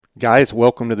Guys,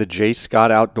 welcome to the J.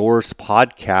 Scott Outdoors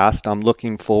podcast. I'm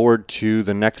looking forward to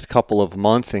the next couple of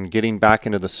months and getting back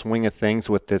into the swing of things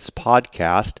with this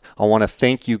podcast. I want to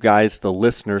thank you guys, the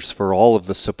listeners, for all of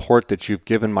the support that you've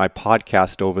given my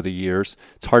podcast over the years.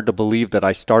 It's hard to believe that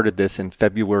I started this in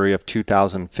February of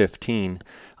 2015.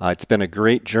 It's been a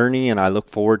great journey, and I look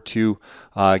forward to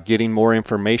getting more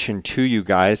information to you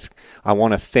guys. I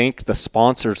want to thank the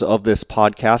sponsors of this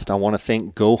podcast. I want to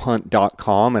thank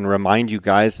GOHUNT.com and remind you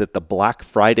guys that the Black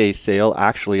Friday sale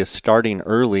actually is starting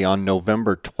early on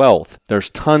November 12th. There's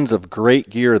tons of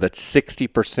great gear that's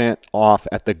 60% off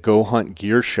at the GOHUNT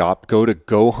gear shop. Go to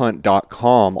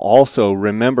GOHUNT.com. Also,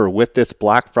 remember, with this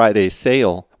Black Friday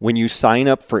sale, when you sign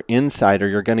up for Insider,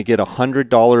 you're going to get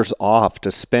 $100 off to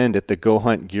spend at the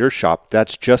GOHUNT gear shop.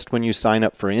 That's just when you sign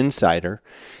up for Insider.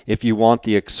 If you want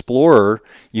the Explorer,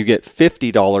 you get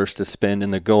 $50 to spend in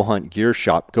the GOHUNT gear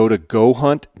shop. Go to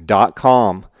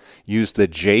GOHUNT.com. Use the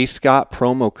J. Scott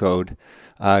promo code.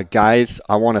 Guys,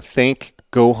 I want to thank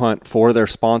GOHUNT for their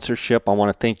sponsorship. I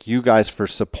want to thank you guys for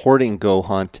supporting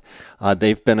GOHUNT.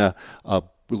 They've been a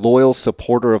loyal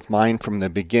supporter of mine from the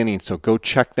beginning, so go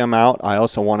check them out. I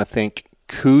also want to thank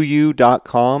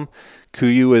KUIU.com.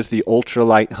 KUIU is the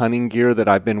ultralight hunting gear that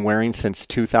I've been wearing since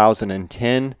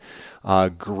 2010.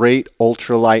 Great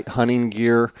ultralight hunting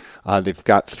gear. They've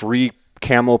got 3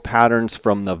 camo patterns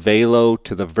from the Velo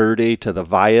to the Verde to the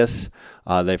Vias.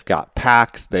 They've got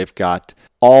packs. They've got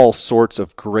all sorts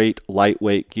of great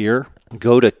lightweight gear.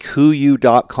 Go to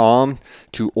KUIU.com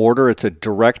to order. It's a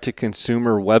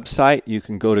direct-to-consumer website. You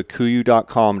can go to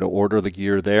KUIU.com to order the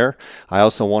gear there. I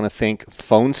also want to thank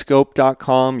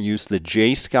Phonescope.com. Use the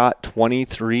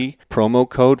JScott23 promo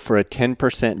code for a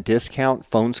 10% discount.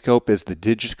 Phonescope is the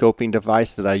digiscoping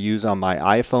device that I use on my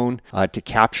iPhone to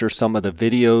capture some of the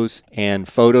videos and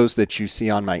photos that you see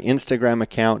on my Instagram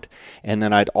account. And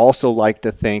then I'd also like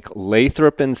to thank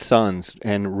Lathrop & Sons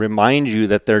and remind you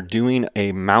that they're doing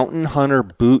a Mountain Hunter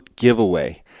boot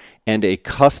giveaway and a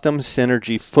custom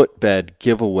Synergy footbed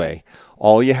giveaway.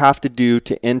 All you have to do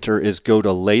to enter is go to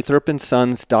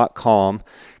lathropsons.com,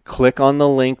 click on the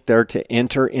link there to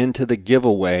enter into the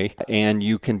giveaway, and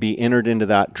you can be entered into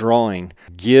that drawing.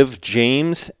 Give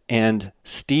James and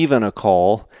Steven a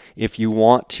call if you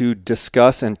want to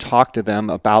discuss and talk to them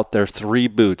about their 3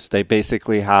 boots. They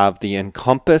basically have the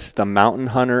Encompass, the Mountain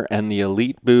Hunter, and the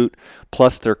Elite boot,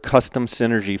 plus their custom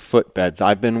Synergy footbeds.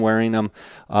 I've been wearing them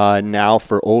now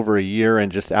for over a year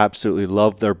and just absolutely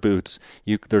love their boots.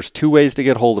 There's 2 ways to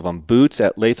get hold of them. Boots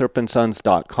at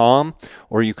lathropsons.com,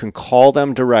 or you can call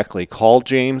them directly. Call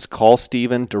James, call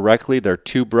Steven directly. They're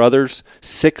 2 brothers,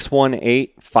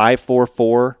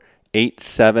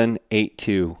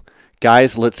 618-544-8782.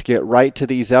 Guys, let's get right to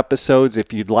these episodes.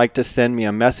 If you'd like to send me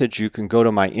a message, you can go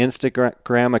to my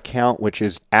Instagram account, which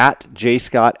is at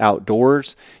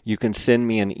jscottoutdoors. You can send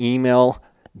me an email,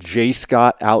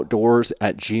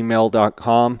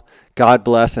 jscottoutdoors@gmail.com. God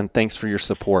bless, and thanks for your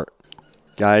support.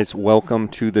 Guys, welcome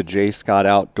to the J. Scott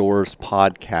Outdoors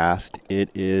podcast.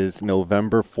 It is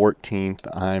November 14th.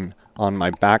 I'm on my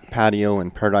back patio in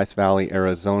Paradise Valley,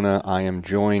 Arizona. I am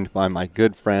joined by my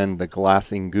good friend, the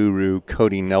glassing guru,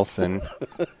 Cody Nelson.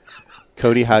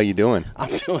 Cody, how you doing? I'm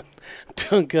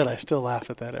doing good. I still laugh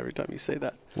at that every time you say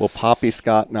that. Well, Poppy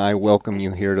Scott and I welcome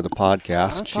you here to the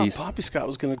podcast. I thought Poppy Scott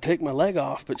was going to take my leg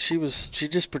off, but she's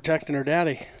just protecting her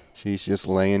daddy. She's just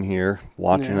laying here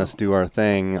watching us do our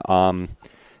thing.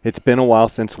 It's been a while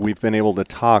since we've been able to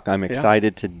talk. I'm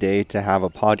excited today to have a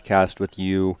podcast with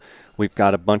you. We've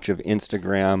got a bunch of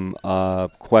Instagram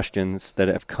questions that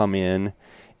have come in,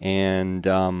 and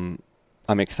I'm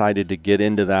excited to get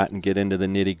into that and get into the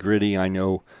nitty-gritty. I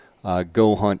know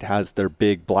GOHUNT has their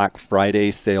big Black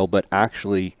Friday sale, but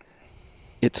actually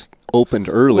it's opened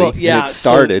early. Well, yeah, and it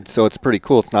started, so it's pretty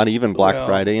cool. It's not even Black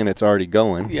Friday, and it's already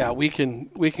going. Yeah, we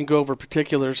can go over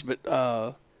particulars, but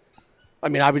I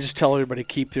mean, I would just tell everybody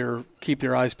keep their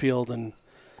eyes peeled and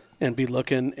be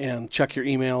looking and check your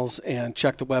emails and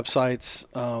check the websites.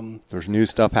 There's new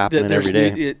stuff happening every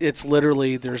day. It's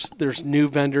literally there's new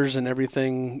vendors and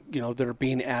everything, that are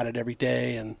being added every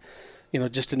day. And,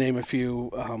 just to name a few,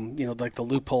 like the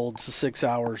Loopholds, the 6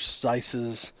 Hours,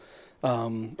 Zeiss's. I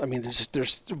mean,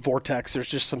 there's Vortex. There's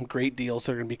just some great deals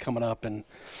that are going to be coming up. And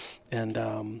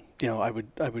I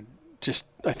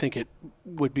think it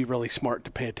would be really smart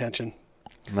to pay attention.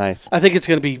 Nice. I think it's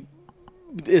going to be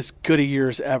as good a year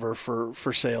as ever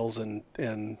for sales, and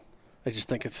I just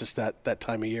think it's just that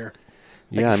time of year.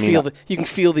 Yeah, you can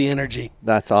feel the energy.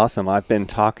 That's awesome. I've been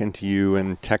talking to you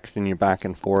and texting you back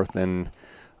and forth, and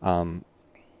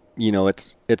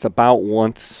it's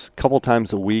about couple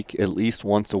times a week, at least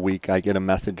once a week, I get a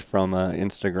message from an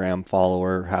Instagram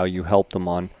follower how you helped them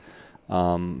on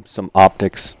some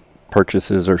optics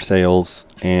purchases or sales.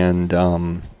 And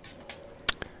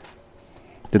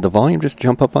did the volume just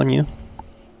jump up on you?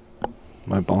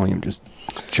 My volume just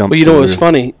jumped. Well, you know what was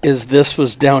funny is this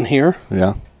was down here.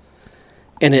 Yeah.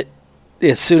 And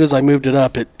as soon as I moved it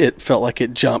up, it felt like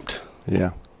it jumped.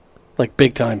 Yeah. Like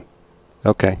big time.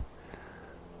 Okay.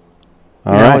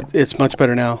 All right. It's much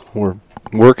better now. We're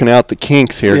working out the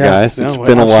kinks here, guys. It's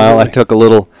been a absolutely. while. I took a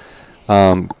little,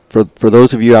 for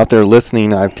those of you out there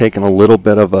listening, I've taken a little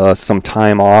bit of some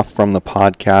time off from the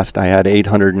podcast. I had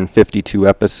 852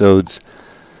 episodes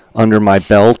under my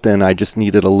belt, and I just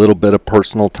needed a little bit of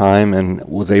personal time and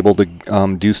was able to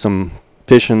do some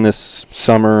fishing this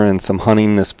summer and some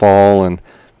hunting this fall, and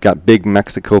got big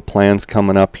Mexico plans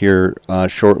coming up here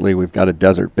shortly. We've got a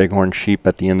desert bighorn sheep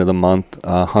at the end of the month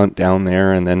hunt down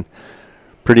there, and then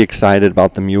pretty excited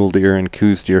about the mule deer and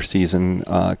coos deer season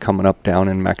coming up down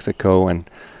in Mexico. And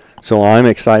so I'm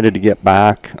excited to get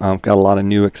back. I've got a lot of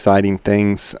new exciting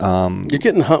things. You're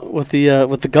getting hunt with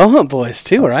the GOHUNT boys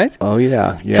too, right? Oh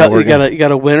yeah. You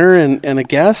got a winner and a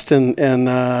guest and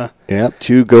yep,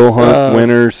 2 GOHUNT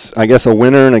winners. I guess a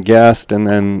winner and a guest, and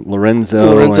then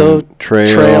Lorenzo and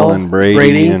Trail and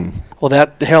Brady. And well,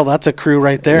 that's a crew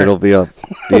right there. It'll be a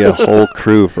whole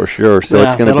crew for sure. So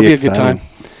it's going to be exciting. A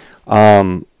good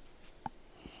time.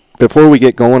 Before we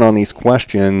get going on these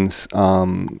questions,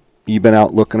 you've been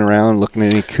out looking around, looking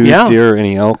at any coos deer,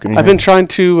 any elk? Anything? I've been trying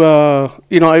to,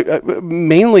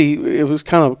 mainly it was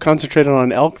kind of concentrated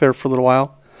on elk there for a little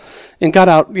while, and got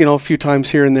out, a few times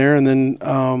here and there, and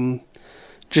then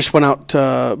just went out.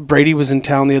 Brady was in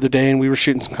town the other day, and we were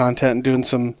shooting some content and doing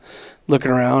some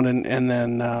looking around, and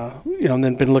then and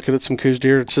then been looking at some coos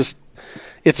deer.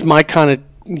 It's my kind of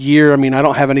year. I mean, I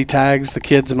don't have any tags. The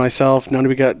kids and myself, none of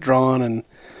we got drawn, and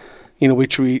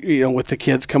which we, with the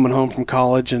kids coming home from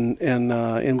college and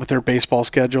with their baseball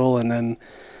schedule. And then,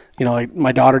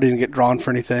 my daughter didn't get drawn for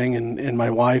anything, and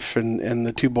my wife and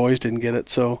the 2 boys didn't get it.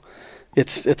 So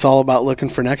it's all about looking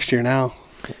for next year now.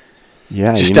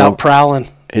 Yeah. Just out prowling.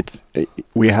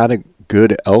 We had a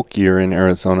good elk year in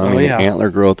Arizona. I mean, antler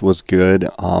growth was good.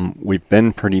 We've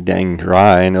been pretty dang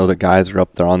dry. I know the guys are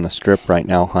up there on the strip right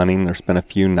now hunting. There's been a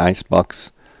few nice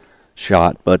bucks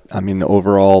shot, but I mean,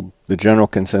 the general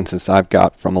consensus I've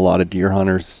got from a lot of deer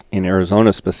hunters in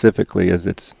Arizona specifically is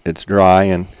it's dry,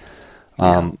 and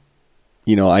I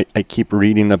keep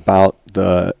reading about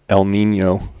the El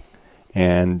Nino,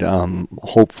 and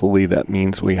hopefully that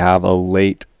means we have a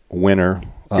late winter.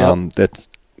 That's,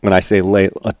 when I say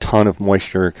late, a ton of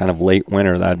moisture, kind of late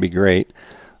winter. That'd be great.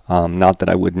 Not that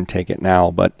I wouldn't take it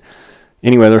now, but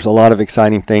anyway, there's a lot of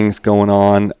exciting things going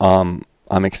on.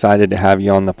 I'm excited to have you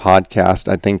on the podcast.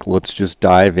 I think let's just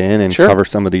dive in and cover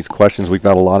some of these questions. We've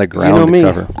got a lot of ground to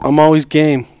cover. I'm always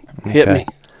game. Hit me.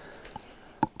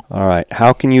 All right.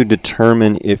 How can you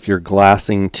determine if you're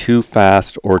glassing too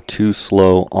fast or too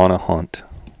slow on a hunt?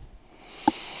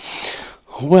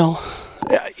 Well,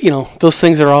 those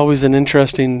things are always an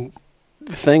interesting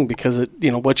thing because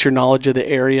what's your knowledge of the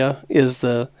area?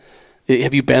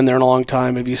 Have you been there in a long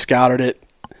time? Have you scouted it?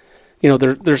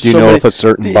 There's Do you know if a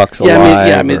certain buck's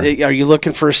alive? Are you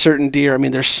looking for a certain deer? I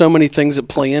mean, there's so many things that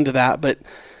play into that, but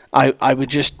I would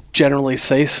just generally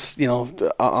say,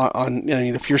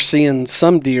 if you're seeing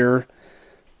some deer,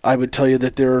 I would tell you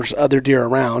that there's other deer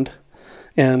around.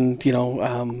 And,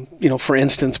 for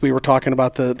instance, we were talking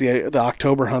about the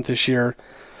October hunt this year,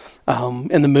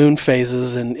 and the moon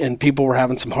phases, and people were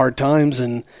having some hard times,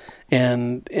 and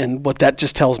what that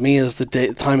just tells me is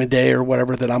the time of day or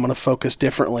whatever that I'm going to focus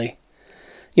differently.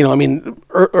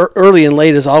 Early and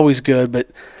late is always good, but,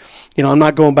 I'm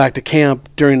not going back to camp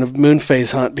during the moon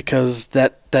phase hunt because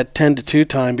that 10 to 2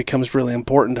 time becomes really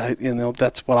important.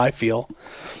 That's what I feel,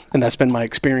 and that's been my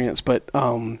experience. But,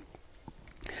 I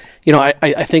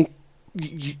think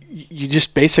you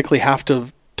just basically have to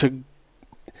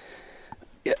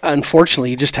unfortunately,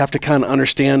 you just have to kind of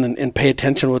understand and pay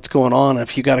attention to what's going on.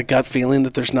 If you got a gut feeling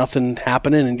that there's nothing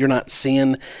happening and you're not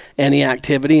seeing any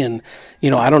activity, and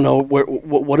I don't know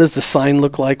what does the sign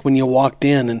look like when you walked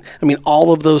in, and I mean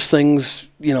all of those things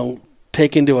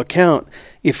take into account.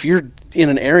 If you're in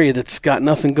an area that's got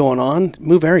nothing going on,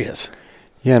 move areas.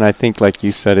 Yeah, and I think like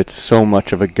you said, it's so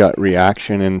much of a gut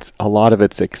reaction, and a lot of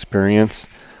it's experience.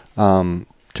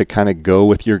 To kind of go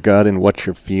with your gut and what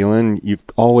you're feeling, you've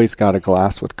always got to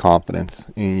glass with confidence,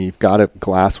 and you've got to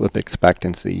glass with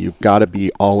expectancy. You've got to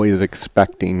be always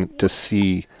expecting to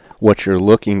see what you're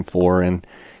looking for, and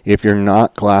if you're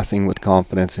not glassing with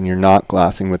confidence and you're not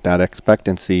glassing with that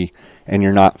expectancy and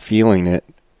you're not feeling it,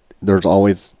 there's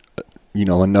always,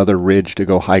 another ridge to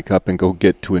go hike up and go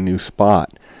get to a new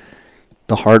spot.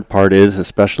 The hard part is,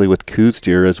 especially with coos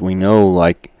deer, as we know,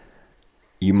 like,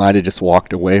 you might have just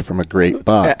walked away from a great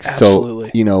buck.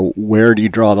 Absolutely. So, where do you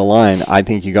draw the line? I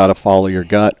think you got to follow your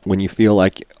gut when you feel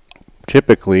like,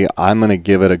 typically, I'm going to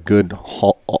give it a good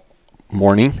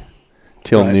morning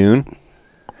till noon.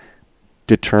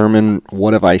 Determine,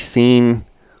 what have I seen?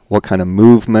 What kind of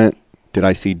movement? Did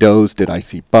I see does? Did I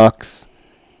see bucks?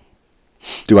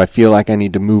 Do I feel like I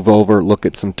need to move over, look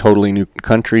at some totally new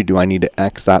country? Do I need to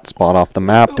X that spot off the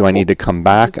map? Do I need to come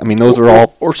back? I mean, those are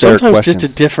all or fair sometimes questions.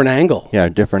 just a different angle. Yeah, a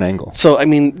different angle. So I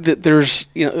mean, there's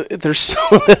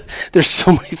so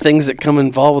many things that come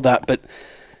involved with that. But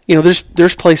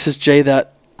there's places, Jay,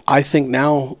 that I think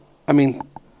now, I mean,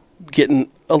 getting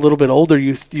a little bit older,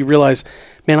 you realize,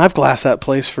 man, I've glassed that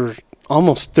place for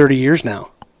almost 30 years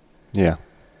now. Yeah.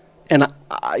 And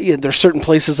there's certain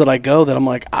places that I go that I'm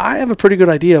like, I have a pretty good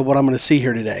idea of what I'm going to see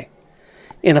here today.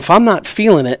 And if I'm not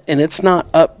feeling it and it's not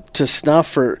up to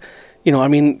snuff, or,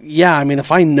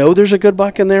 if I know there's a good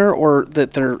buck in there, or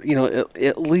that there,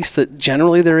 at least that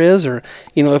generally there is, or,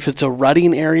 if it's a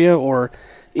rutting area, or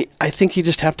I think you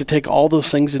just have to take all those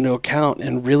things into account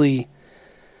and really,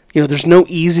 there's no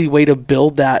easy way to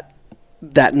build that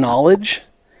knowledge.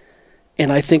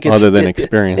 And I think other than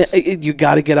experience, you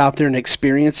got to get out there and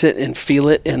experience it and feel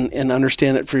it and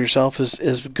understand it for yourself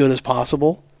as good as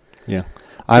possible. Yeah.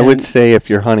 I would say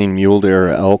if you're hunting mule deer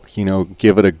or elk,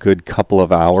 give it a good couple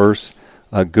of hours.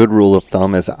 A good rule of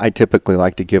thumb is I typically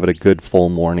like to give it a good full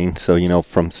morning. So,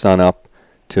 from sun up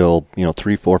till,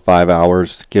 3, 4, 5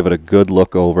 hours, give it a good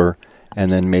look over,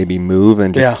 and then maybe move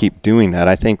and just keep doing that.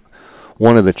 I think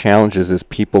one of the challenges is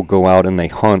people go out and they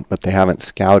hunt, but they haven't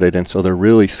scouted, and so they're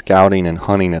really scouting and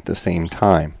hunting at the same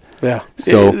time. Yeah,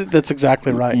 so that's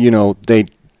exactly right.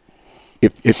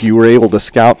 If you were able to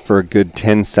scout for a good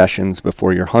 10 sessions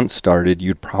before your hunt started,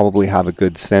 you'd probably have a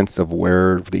good sense of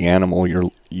where the animal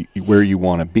where you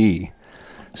want to be.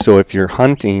 So if you're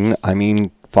hunting,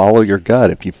 follow your gut.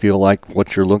 If you feel like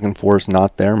what you're looking for is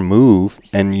not there, move,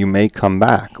 and you may come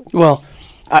back. Well,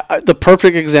 the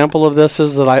perfect example of this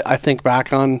is that I think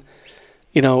back on,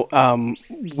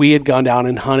 we had gone down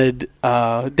and hunted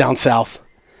down south,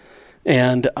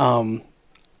 and I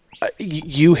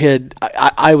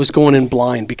was going in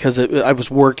blind because I was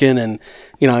working, and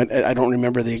I don't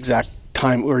remember the exact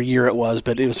time or year it was,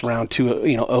 but it was around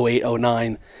 08,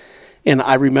 09, and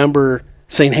I remember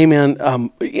saying, "Hey man,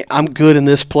 I'm good in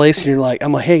this place," and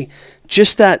I'm like, "Hey,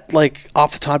 just that, like,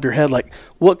 off the top of your head, like,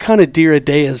 what kind of deer a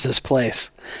day is this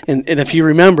place?" And if you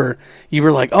remember, you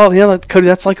were like, "Oh yeah, Cody,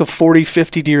 that's like a 40,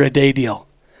 50 deer a day deal."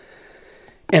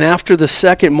 And after the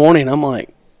second morning, I'm like,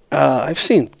 I've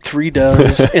seen 3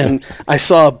 does, and I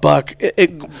saw a buck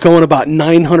going about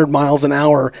 900 miles an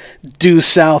hour due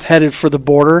south, headed for the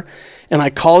border. And I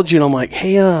called you, and I'm like,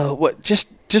 "Hey, what? Just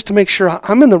to make sure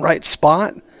I'm in the right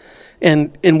spot."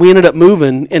 And we ended up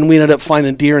moving, and we ended up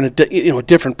finding deer in a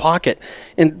different pocket.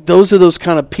 And those are those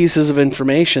kind of pieces of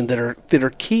information that are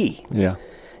key. Yeah.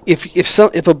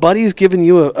 If a buddy's giving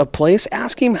you a place,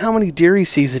 ask him how many deer he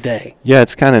sees a day. Yeah,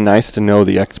 it's kind of nice to know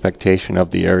the expectation of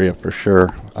the area for sure.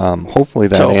 Hopefully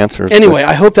that answers. Anyway,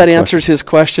 I hope that answers his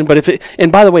question. But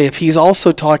and by the way, if he's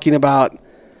also talking about,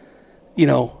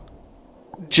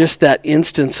 just that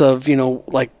instance of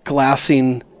like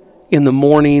glassing in the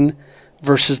morning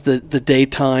versus the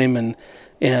daytime, and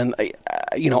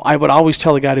I would always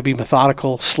tell the guy to be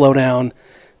methodical, slow down,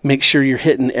 make sure you're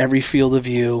hitting every field of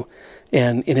view,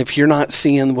 and if you're not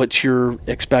seeing what you're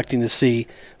expecting to see,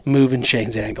 move and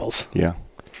change angles. Yeah.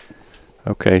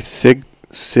 Okay, Sig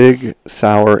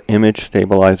Sauer image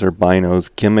stabilizer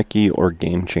binos, gimmicky or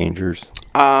game changers?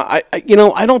 I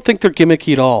don't think they're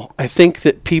gimmicky at all. I think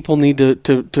that people need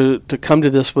to come to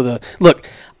this with a look.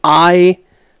 I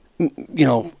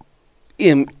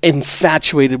am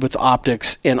infatuated with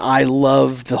optics, and I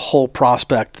love the whole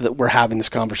prospect that we're having this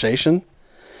conversation.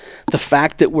 The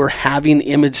fact that we're having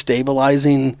image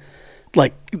stabilizing,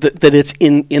 like that it's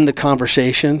in the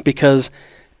conversation, because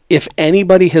if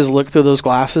anybody has looked through those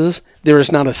glasses, there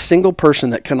is not a single person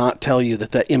that cannot tell you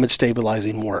that image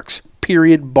stabilizing works,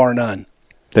 period, bar none.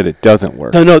 That it doesn't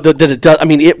work. No, that it does. I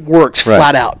mean, it works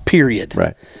flat out, period.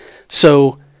 Right.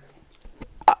 So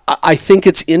I think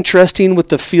it's interesting with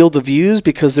the field of views,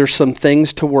 because there's some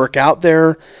things to work out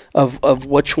there of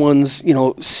which ones,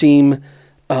 seem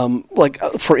like,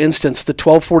 for instance, the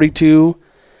 1242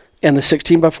 and the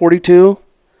 16x42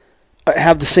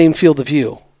 have the same field of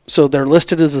view. So they're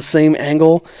listed as the same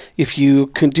angle. If you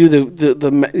can do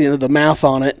the math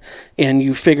on it and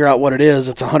you figure out what it is,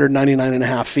 it's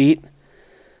 199.5 feet.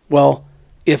 Well,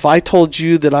 if I told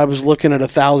you that I was looking at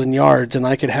 1,000 yards and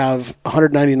I could have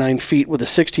 199 feet with a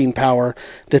 16 power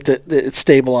that it's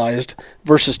stabilized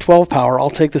versus 12 power, I'll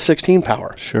take the 16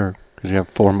 power. Sure, because you have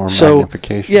 4 more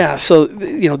magnification. Yeah, so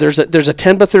there's a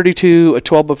 10 by 32, a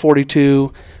 12 by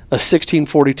 42, a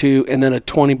 16/42, and then a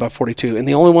 20 by 42. And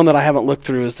the only one that I haven't looked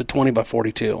through is the 20 by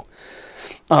 42.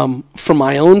 For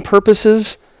my own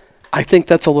purposes, I think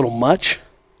that's a little much.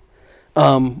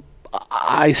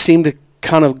 I seem to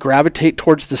kind of gravitate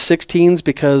towards the 16s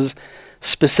because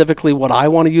specifically what I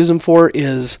want to use them for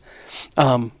is,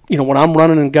 when I'm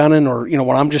running and gunning, or,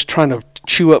 when I'm just trying to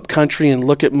chew up country and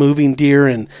look at moving deer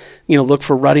and, look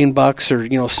for rutting bucks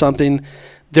or, something.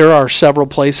 There are several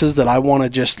places that I want to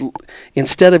just,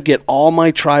 instead of get all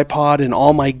my tripod and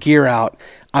all my gear out,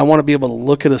 I want to be able to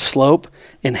look at a slope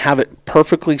and have it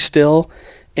perfectly still.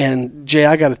 And Jay,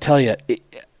 I got to tell you,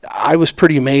 I was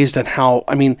pretty amazed at how,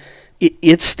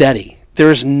 it's steady.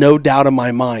 There's no doubt in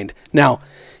my mind. Now,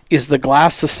 is the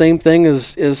glass the same thing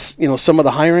as some of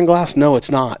the higher end glass? No, it's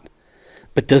not.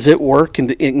 But does it work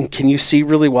and can you see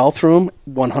really well through them?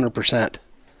 100%.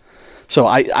 So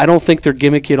I don't think they're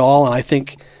gimmicky at all, and I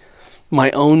think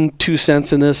my own 2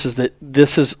 cents in this is that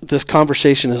this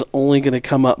conversation is only going to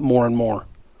come up more and more.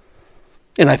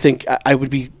 And I think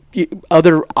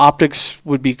other optics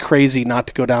would be crazy not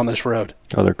to go down this road.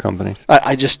 Other companies.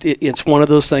 It's one of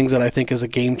those things that I think is a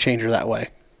game changer that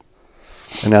way.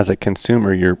 And as a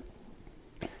consumer, you're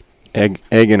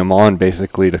egging them on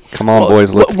basically to come on,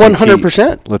 boys, let's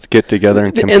 100%. Let's get together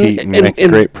and compete and make a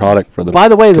great product for the By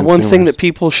the way, consumers. The one thing that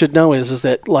people should know is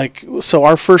that, so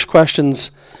our first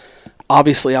questions,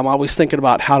 obviously I'm always thinking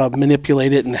about how to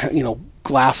manipulate it and,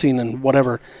 glassing and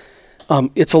whatever.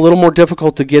 It's a little more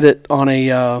difficult to get it on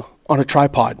a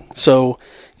tripod. So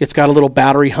it's got a little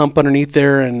battery hump underneath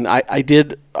there, and I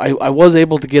was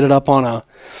able to get it up on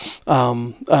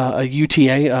a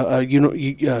UTA, a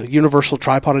universal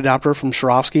tripod adapter from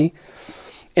Swarovski.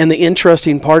 And the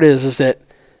interesting part is that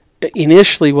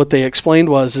initially what they explained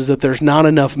is that there's not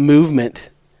enough movement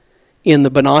in the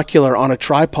binocular on a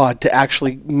tripod to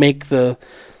actually make the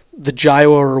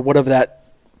gyro or whatever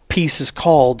that piece is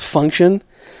called function.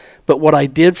 But what I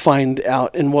did find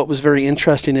out, and what was very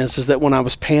interesting is that when I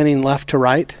was panning left to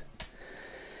right,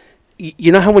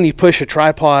 you know how when you push a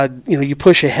tripod, you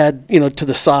push ahead, to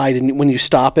the side, and when you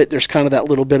stop it, there's kind of that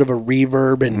little bit of a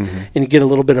reverb, and you get a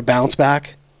little bit of bounce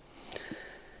back.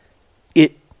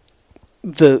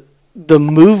 The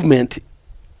movement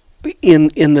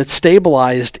in the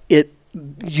stabilized,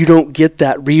 you don't get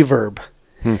that reverb.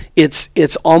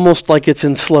 It's almost like it's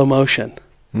in slow motion.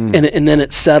 And then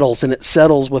it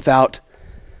settles without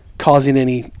causing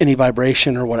any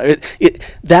vibration or whatever.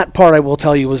 That part, I will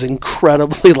tell you, was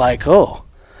incredibly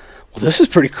this is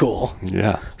pretty cool.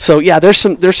 Yeah. So yeah, there's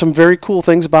some very cool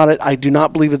things about it. I do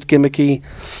not believe it's gimmicky.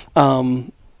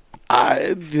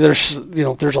 There's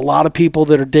a lot of people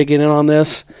that are digging in on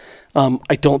this.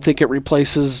 I don't think it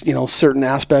replaces certain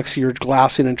aspects of your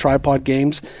glassing and tripod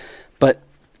games, but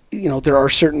there are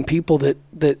certain people that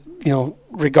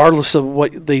regardless of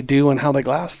what they do and how they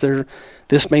glass,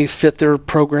 this may fit their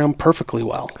program perfectly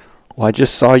well. Well, I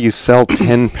just saw you sell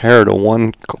 10 pair to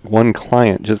one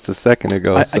client just a second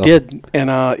ago. I did, and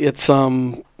it's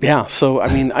yeah. So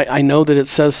I know that it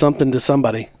says something to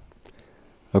somebody.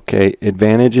 Okay,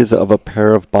 advantages of a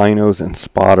pair of binos and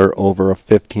spotter over a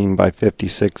 15 by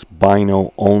 56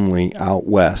 bino only out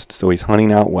west. So he's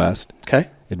hunting out west. Okay.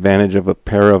 Advantage of a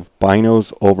pair of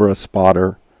binos over a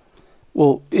spotter.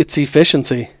 Well, it's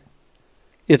efficiency.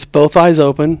 It's both eyes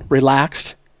open,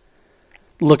 relaxed,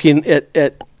 looking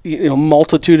at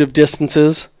multitude of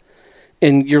distances,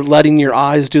 and you're letting your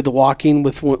eyes do the walking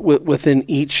within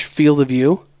each field of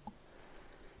view.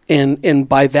 And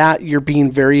by that, you're being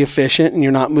very efficient, and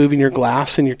you're not moving your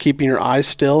glass, and you're keeping your eyes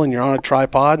still, and you're on a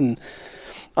tripod. And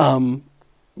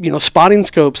spotting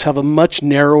scopes have a much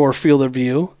narrower field of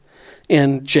view.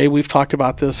 And Jay, we've talked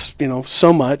about this,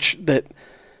 so much that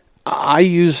I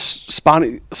use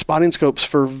spotting scopes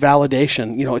for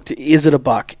validation. Is it a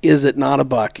buck? Is it not a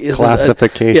buck? Is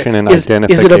classification and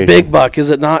identification. Is it a big buck? Is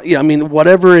it not?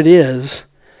 Whatever it is,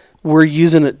 we're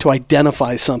using it to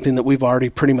identify something that we've already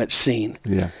pretty much seen.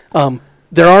 Yeah.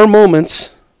 There are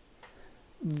moments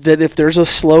that if there's a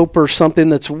slope or something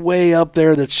that's way up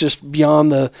there that's just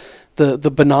beyond the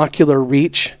binocular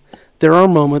reach, there are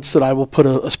moments that I will put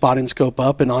a spotting scope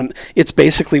up, and it's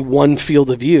basically one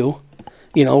field of view,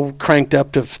 cranked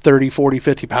up to 30, 40,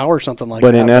 50 power or something like that.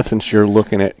 But in essence, you're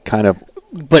looking at kind of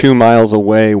But 2 miles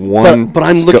away, but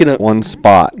I'm looking at one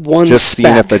spot, one just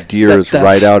seeing if a deer is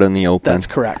right out in the open. That's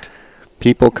correct.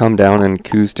 People come down and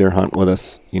coos deer hunt with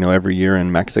us, every year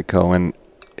in Mexico, and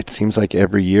it seems like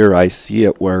every year I see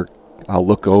it where I'll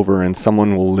look over and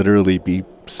someone will literally be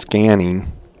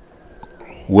scanning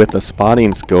with a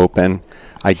spotting scope, and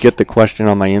I get the question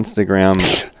on my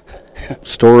Instagram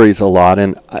stories a lot,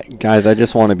 and guys, I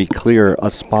just want to be clear. A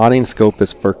spotting scope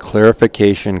is for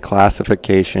clarification,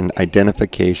 classification,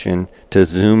 identification, to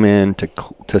zoom in,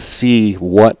 to see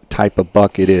what type of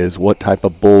buck it is, what type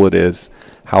of bull it is,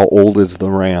 how old is the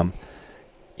ram.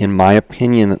 In my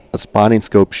opinion, a spotting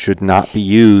scope should not be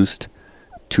used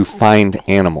to find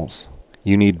animals.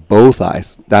 You need both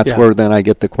eyes. That's where then I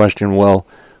get the question, well,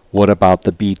 what about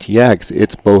the BTX?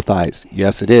 It's both eyes.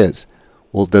 Yes, it is.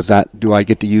 Well, do I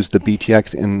get to use the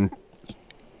BTX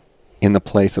in the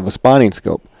place of a spotting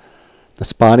scope? The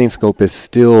spotting scope is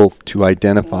still to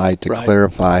identify, to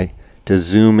clarify, to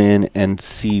zoom in and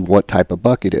see what type of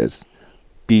buck it is.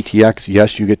 BTX,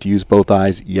 yes, you get to use both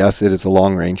eyes. Yes, it is a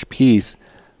long-range piece.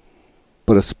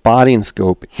 But a spotting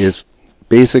scope is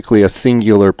basically a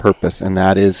singular purpose, and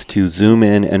that is to zoom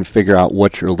in and figure out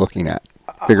what you're looking at.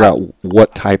 Figure out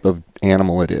what type of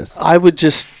animal it is. I would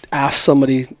just ask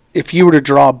somebody, if you were to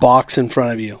draw a box in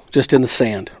front of you, just in the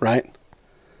sand, right?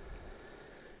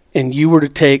 And you were to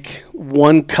take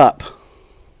one cup,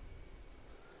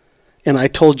 and I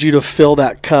told you to fill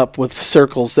that cup with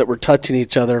circles that were touching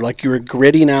each other like you were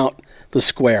gridding out the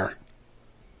square.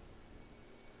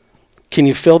 Can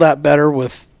you fill that better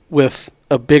with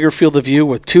a bigger field of view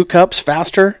with 2 cups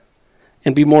faster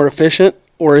and be more efficient,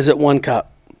 or is it 1 cup?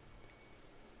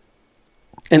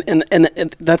 And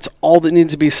that's all that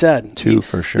needs to be said. 2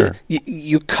 for sure.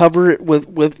 You cover it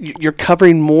with you're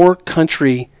covering more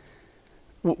country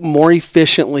more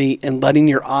efficiently and letting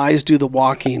your eyes do the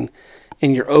walking,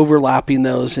 and you're overlapping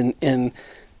those. And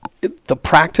the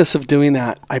practice of doing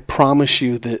that, I promise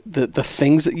you that the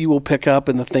things that you will pick up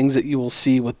and the things that you will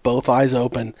see with both eyes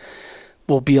open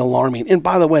will be alarming. And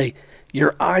by the way,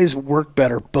 your eyes work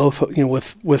better both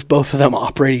with both of them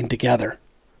operating together.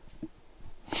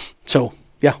 So.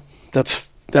 Yeah, that's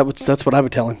what I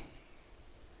would tell him.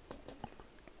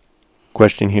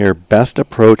 Question here: best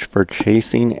approach for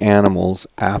chasing animals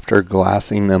after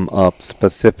glassing them up,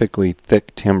 specifically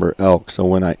thick timber elk. So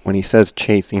when he says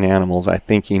chasing animals, I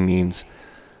think he means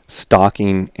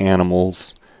stalking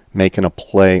animals, making a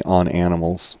play on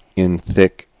animals in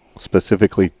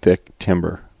specifically thick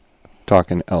timber.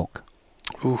 Talking elk.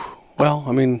 Ooh, well,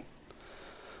 I mean,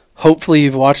 hopefully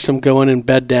you've watched them go in and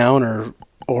bed down,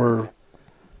 or.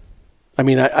 I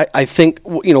mean, I think,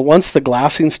 once the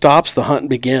glassing stops, the hunt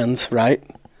begins, right?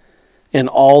 And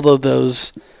all of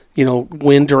those,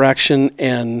 wind direction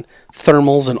and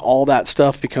thermals and all that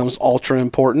stuff becomes ultra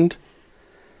important.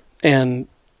 And,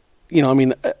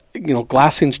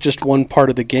 glassing's just one part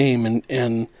of the game.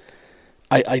 And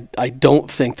I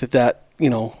don't think that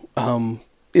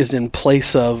is in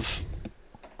place of,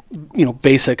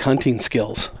 basic hunting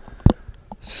skills.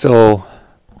 So,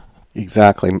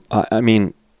 exactly.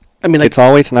 It's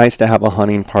always nice to have a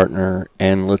hunting partner,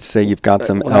 and let's say you've got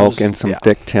some elk and some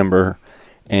thick timber,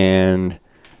 and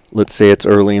let's say it's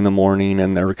early in the morning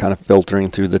and they're kind of filtering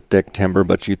through the thick timber,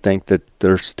 but you think that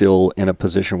they're still in a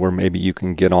position where maybe you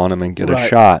can get on them and get a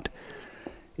shot.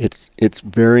 It's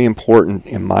very important,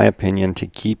 in my opinion, to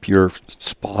keep your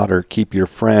spotter, keep your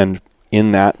friend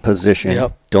in that position.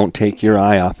 Yep. Don't take your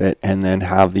eye off it, and then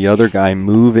have the other guy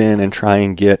move in and try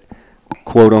and get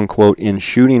quote unquote in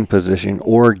shooting position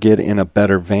or get in a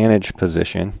better vantage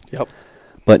position. Yep.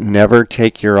 But never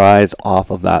take your eyes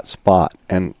off of that spot.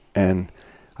 And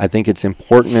I think it's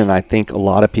important, and I think a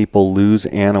lot of people lose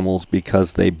animals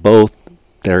because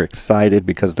they're excited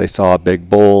because they saw a big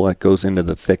bull that goes into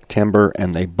the thick timber,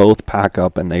 and they both pack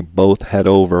up and they both head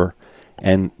over,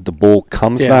 and the bull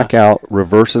comes back out,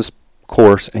 reverses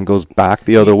course and goes back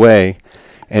the other way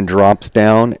and drops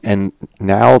down, and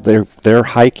now they're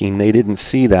hiking. They didn't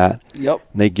see that. Yep.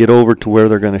 They get over to where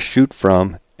they're going to shoot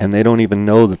from, and they don't even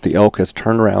know that the elk has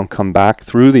turned around, come back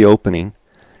through the opening.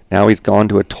 Now he's gone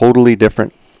to a totally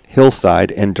different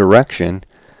hillside and direction.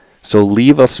 So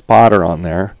leave a spotter on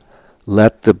there.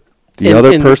 Let the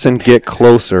other person get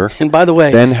closer. And by the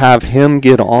way, then have him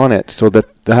get on it so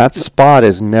that spot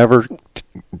is never,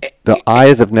 the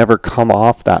eyes have never come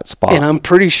off that spot. And I'm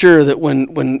pretty sure that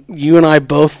when you and I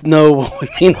both know what we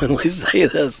mean when we say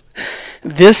this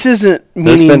isn't meaning.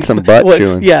 There's been some butt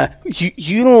chewing. Yeah,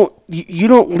 you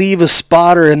don't leave a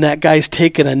spotter and that guy's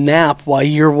taking a nap while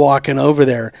you're walking over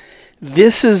there.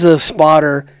 This is a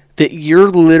spotter that you're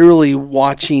literally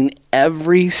watching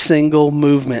every single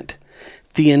movement.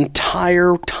 the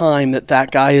entire time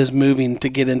that guy is moving to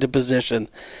get into position.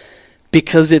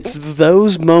 Because it's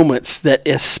those moments that,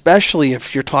 especially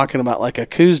if you're talking about like a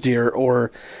coos deer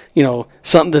or,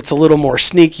 something that's a little more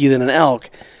sneaky than an elk,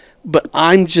 but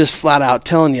I'm just flat out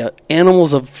telling you,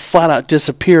 animals have flat out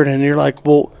disappeared, and you're like,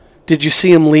 well, did you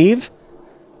see them leave?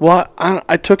 Well,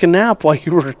 I took a nap while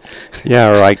you were...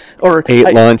 Yeah, or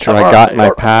ate lunch, or I got in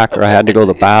my pack, or I had to go to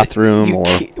the bathroom. Or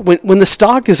when the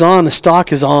stock is on, the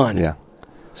stock is on. Yeah.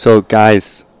 So,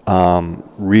 guys...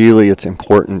 really, it's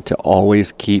important to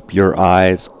always keep your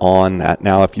eyes on that.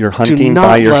 Now, if you're hunting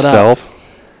by yourself,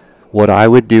 what I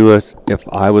would do is, if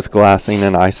I was glassing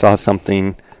and I saw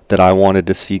something that I wanted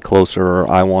to see closer, or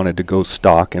I wanted to go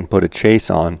stalk and put a chase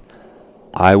on,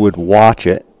 I would watch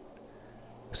it.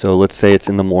 So let's say it's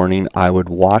in the morning, I would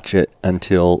watch it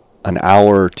until an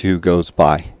hour or two goes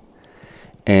by.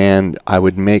 And I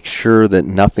would make sure that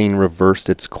nothing reversed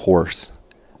its course.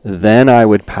 Then I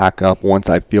would pack up once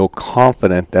I feel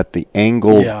confident that the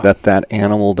angle that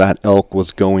animal, that elk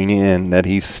was going in, that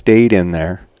he stayed in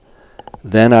there.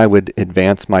 Then I would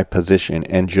advance my position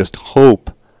and just hope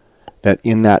that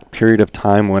in that period of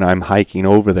time when I'm hiking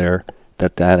over there,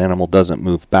 that animal doesn't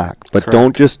move back. But Correct.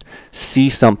 Don't just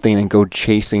see something and go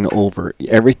chasing over.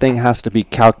 Everything has to be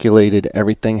calculated.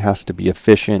 Everything has to be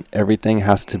efficient. Everything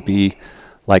has to be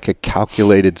like a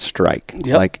calculated strike.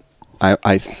 Yep. Like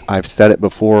I've said it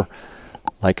before,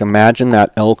 like imagine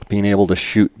that elk being able to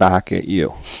shoot back at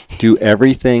you. Do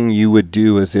everything you would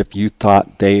do as if you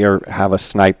thought they have a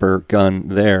sniper gun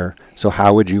there. So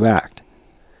how would you act?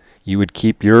 You would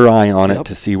keep your eye on it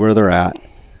to see where they're at.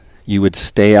 You would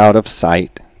stay out of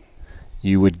sight.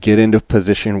 You would get into a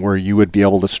position where you would be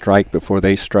able to strike before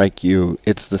they strike you.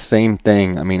 It's the same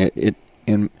thing. I mean,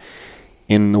 in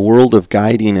the world of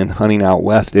guiding and hunting out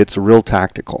west, it's real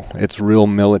tactical. It's real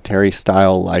military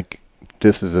style, like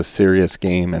this is a serious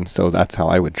game, and so that's how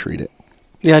I would treat it.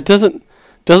 Yeah, it doesn't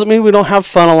mean we don't have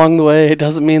fun along the way. It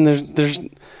doesn't mean there's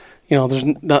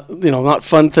not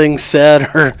fun things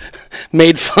said or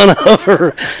made fun of,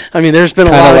 or I mean there's been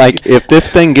a lot of like if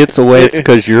this thing gets away, it's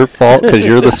because your fault, because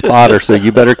you're the spotter, so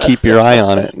you better keep your eye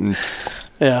on it. And,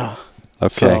 yeah. Okay.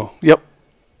 So, yep.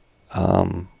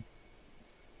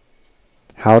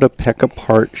 How to pick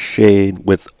apart shade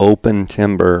with open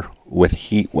timber with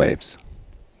heat waves.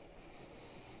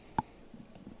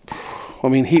 I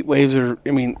mean, heat waves are,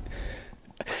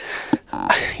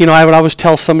 I would always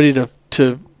tell somebody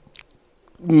to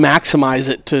maximize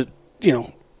it, to,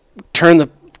 turn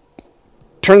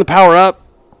the power up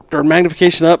or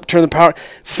magnification up, turn the power,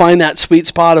 find that sweet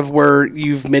spot of where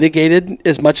you've mitigated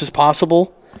as much as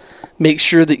possible. Make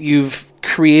sure that you've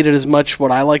created as much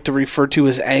what I like to refer to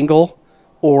as angle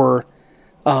or,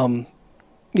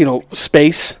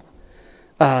 space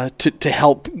to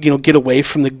help, get away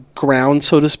from the ground,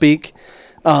 so to speak,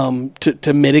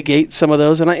 to mitigate some of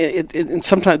those. And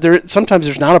sometimes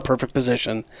there's not a perfect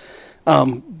position.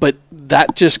 But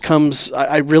that just comes,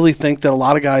 I really think that a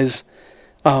lot of guys,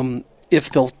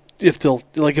 if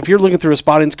you're looking through a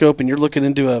spotting scope and you're looking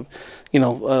into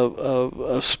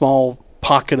a small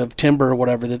pocket of timber or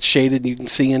whatever that's shaded and you can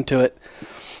see into it,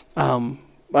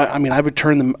 I would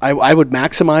turn them. I would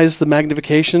maximize the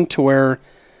magnification to where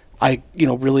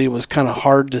really it was kind of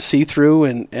hard to see through,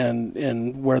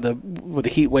 and where the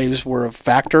heat waves were a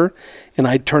factor, and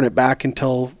I'd turn it back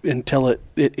until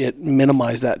it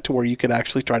minimized that to where you could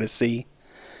actually try to see.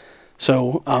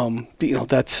 So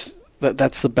that's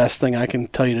the best thing I can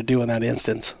tell you to do in that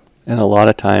instance. And a lot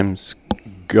of times,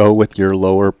 go with your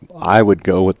lower. I would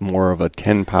go with more of a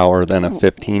 10 power than a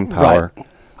 15 power. Right.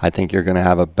 I think you're going to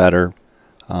have a better.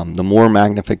 The more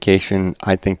magnification,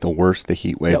 I think the worse the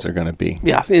heat waves are going to be.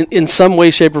 Yeah, in some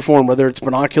way, shape, or form, whether it's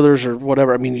binoculars or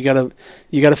whatever. I mean, you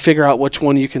gotta figure out which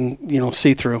one you can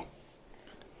see through.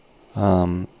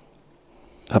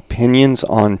 Opinions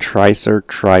on Tricer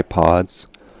tripods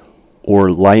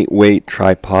or lightweight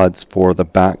tripods for the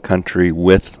backcountry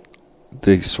with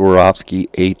the Swarovski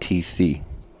ATC.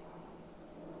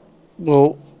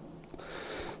 Well,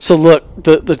 so look,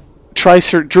 the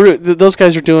Tricer, Drew, those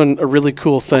guys are doing a really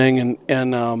cool thing,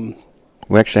 and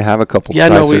we actually have a couple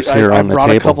Tricers here on the table. I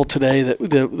brought a couple today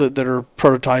that are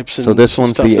prototypes. And so this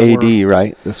one's the AD,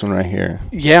 right? This one right here.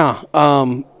 Yeah,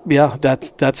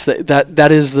 that's that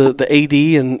is the AD,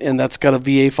 and that's got a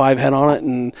VA5 head on it,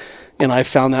 and I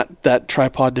found that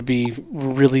tripod to be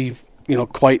really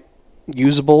quite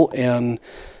usable and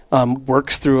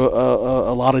works through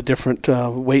a lot of different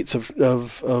weights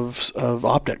of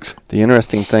optics. The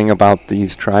interesting thing about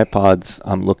these tripods,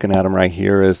 I'm looking at them right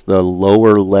here, is the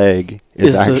lower leg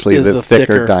is actually the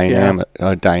thicker diameter.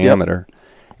 Yep.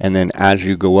 and then as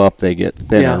you go up, they get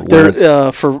thinner.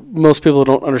 Yeah, for most people who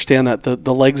don't understand that,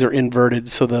 the legs are inverted,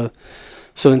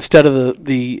 so instead of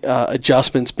the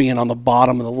adjustments being on the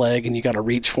bottom of the leg and you got to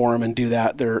reach for them and do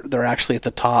that, they're actually at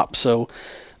the top. So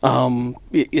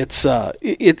it's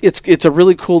a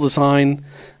really cool design.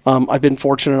 I've been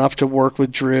fortunate enough to work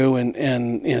with Drew and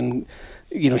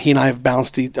he and I have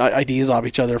bounced ideas off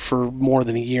each other for more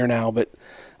than a year now. But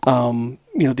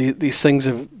these things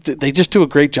they just do a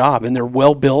great job, and they're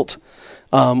well built.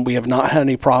 We have not had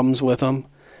any problems with them.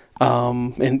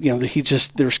 It's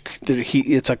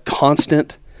a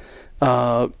constant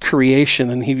creation,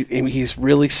 and he's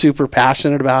really super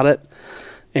passionate about it,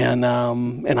 and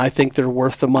I think they're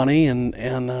worth the money,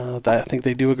 and I think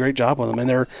they do a great job with them, and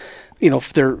they're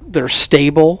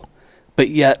stable, but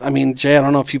yet, I mean, Jay, I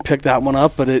don't know if you picked that one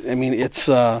up, but it's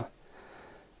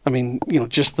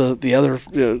just the other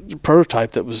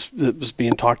prototype that was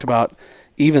being talked about.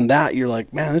 Even that, you're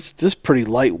like, man, this is pretty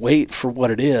lightweight for what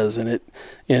it is, what are you,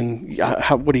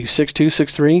 6'2",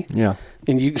 6'3"? Yeah,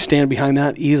 and you can stand behind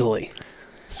that easily.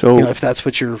 So if that's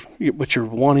what you're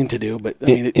wanting to do, but I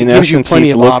mean, it in gives essence, you plenty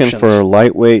he's of looking options. for a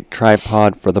lightweight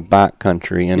tripod for the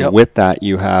backcountry, and with that,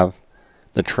 you have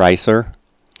the Tricer,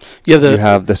 you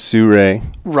have the Sure,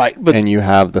 right, and you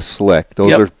have the Slick.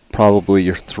 Those are probably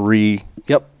your three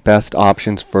best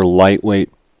options for lightweight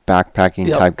backpacking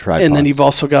type tripods. And then you've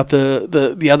also got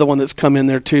the other one that's come in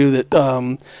there too that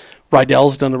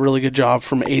Rydell's done a really good job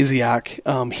from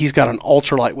Asiac. He's got an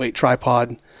ultra lightweight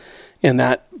tripod, and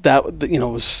that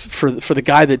was for the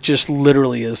guy that just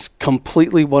literally is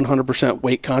completely 100%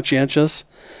 weight conscientious.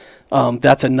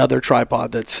 That's another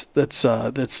tripod that's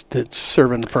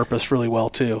serving the purpose really well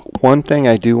too. One thing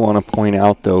I do want to point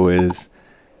out though is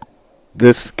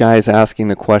this guy's asking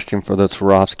the question for the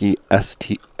Swarovski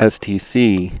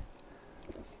STC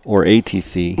or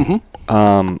ATC,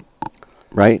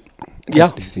 right? Yeah,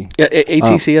 STC.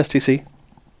 ATC, STC.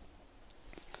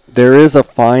 There is a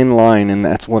fine line, and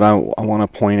that's what I want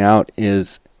to point out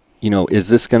is, is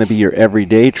this going to be your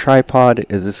everyday tripod?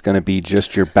 Is this going to be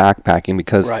just your backpacking?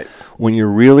 Because when you're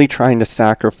really trying to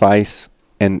sacrifice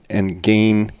and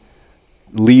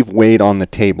leave weight on the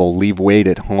table, leave weight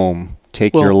at home,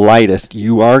 take your lightest,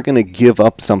 you are going to give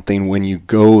up something when you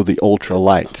go the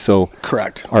ultralight. So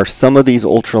correct. Are some of these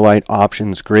ultralight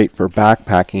options great for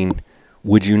backpacking?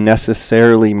 Would you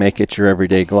necessarily make it your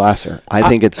everyday glasser? I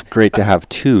think it's great to have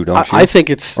two, don't you? I think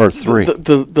it's or three.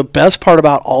 The best part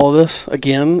about all of this,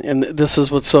 again, and this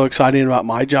is what's so exciting about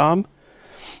my job,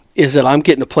 is that I'm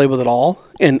getting to play with it all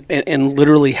and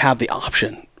literally have the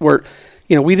option. Where,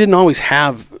 we didn't always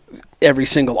have every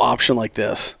single option like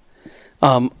this.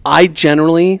 I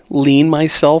generally lean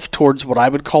myself towards what I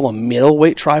would call a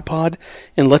middleweight tripod,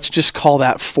 and let's just call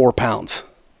that 4 pounds.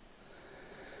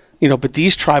 But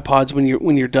these tripods, when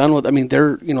you're done with,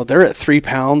 they're at 3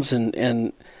 pounds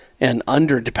and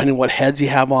under, depending what heads you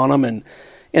have on them,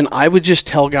 and I would just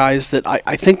tell guys that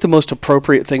I think the most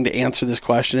appropriate thing to answer this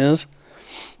question is,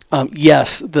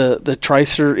 yes, the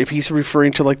Tricer, if he's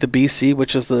referring to like the BC,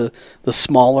 which is the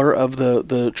smaller of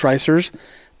the Tricers.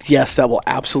 Yes, that will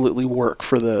absolutely work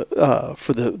for the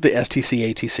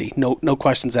STC ATC. No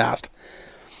questions asked.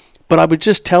 But I would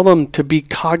just tell them to be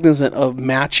cognizant of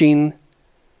matching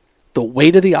the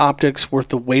weight of the optics with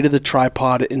the weight of the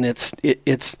tripod and its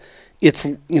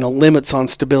limits on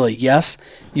stability. Yes,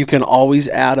 you can always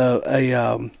add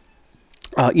a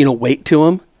weight to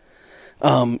them.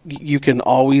 You can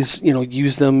always,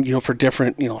 use them, for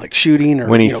different, like shooting or.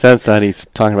 When he says that, he's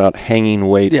talking about hanging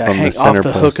weight from the center off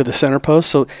the hook of the center post.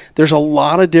 So there's a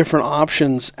lot of different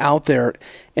options out there,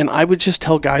 and I would just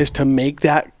tell guys to make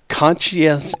that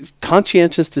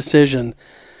conscientious decision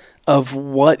of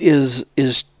what is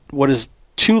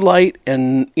too light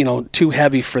and too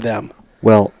heavy for them.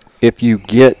 Well, if you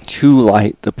get too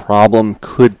light, the problem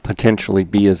could potentially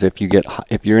be is if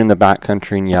you're in the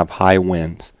backcountry and you have high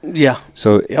winds. Yeah.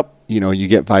 So you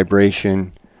get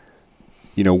vibration.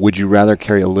 Would you rather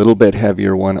carry a little bit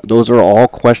heavier one? Those are all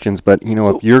questions. But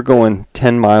if you're going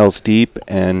 10 miles deep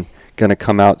and going to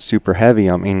come out super heavy,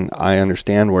 I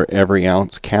understand where every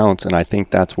ounce counts, and I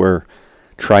think that's where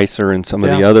Tricer and some of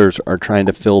the others are trying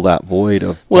to fill that void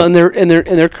of. Well, and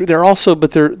they're also,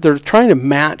 but they're trying to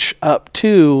match up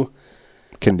to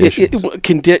conditions.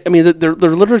 They're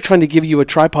literally trying to give you a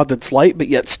tripod that's light but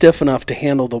yet stiff enough to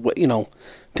handle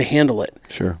to handle it.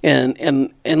 Sure.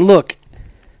 And look,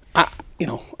 I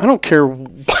don't care.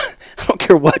 I don't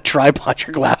care what tripod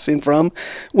you're glassing from.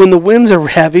 When the winds are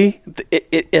heavy,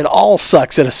 it all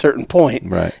sucks at a certain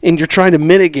point. Right. And you're trying to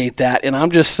mitigate that. And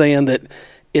I'm just saying that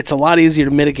it's a lot easier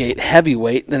to mitigate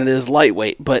heavyweight than it is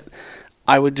lightweight. But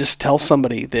I would just tell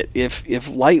somebody that if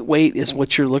lightweight is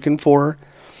what you're looking for,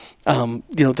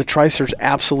 the tricers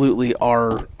absolutely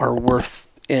are worth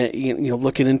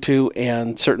looking into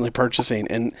and certainly purchasing,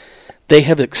 and they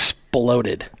have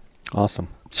exploded. Awesome.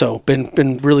 So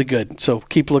been really good. So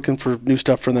keep looking for new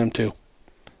stuff from them too.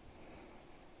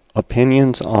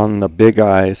 Opinions on the Big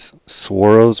Eyes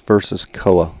Swaros versus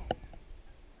Koa.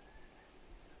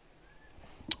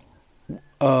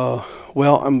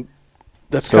 Well,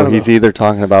 that's so kind of he's either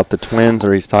talking about the twins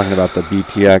or he's talking about the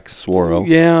BTX Swaro.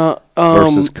 Yeah.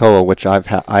 Versus Koa, which I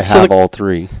have all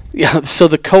three. Yeah. So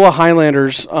the Koa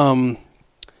Highlanders.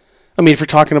 If you're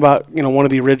talking about one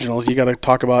of the originals, you got to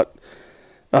talk about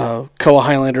Koa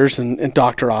Highlanders and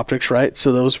Dr. Optics, right?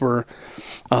 So those were,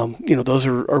 those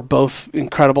are both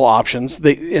incredible options.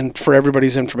 And for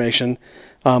everybody's information,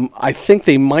 I think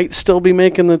they might still be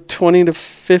making the 20 to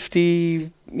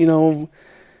 50,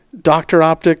 Dr.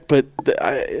 Optic, but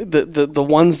the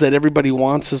ones that everybody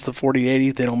wants is the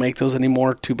 4080. They don't make those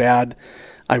anymore. Too bad.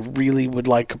 I really would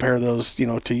like a pair of those,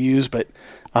 to use, but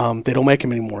they don't make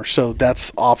them anymore. So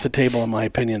that's off the table in my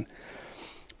opinion.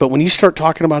 But when you start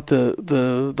talking about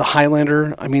the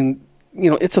Highlander,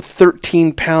 it's a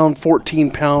 13-pound,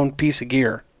 14-pound piece of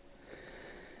gear.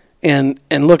 And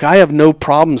look, I have no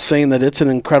problem saying that it's an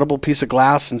incredible piece of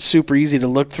glass and super easy to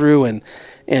look through. And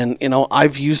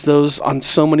I've used those on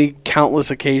so many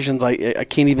countless occasions I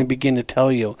can't even begin to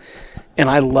tell you. And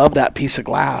I love that piece of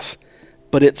glass.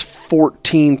 But it's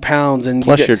 14 pounds, and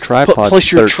plus your tripod.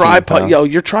 Plus your tripod.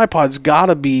 Your tripod's got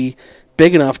to be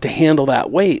big enough to handle that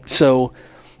weight. So,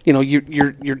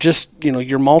 you're just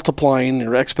you're multiplying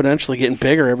or exponentially getting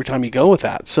bigger every time you go with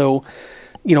that. So,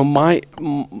 I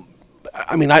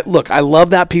love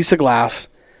that piece of glass.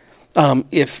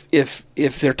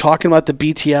 If they're talking about the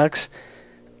BTX,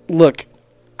 look,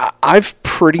 I've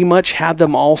pretty much had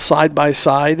them all side by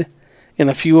side. And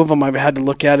a few of them I've had to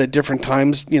look at different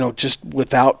times, just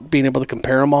without being able to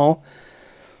compare them all.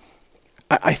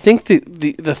 I think the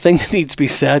thing that needs to be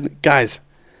said, guys,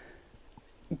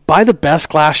 buy the best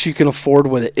glass you can afford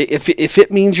with it. If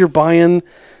it means you're buying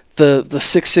the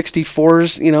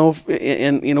 664s,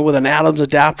 and with an Adams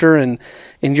adapter and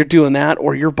you're doing that,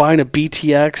 or you're buying a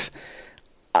BTX,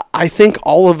 I think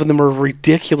all of them are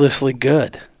ridiculously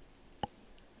good.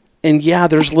 And yeah,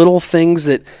 there's little things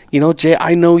that, Jay,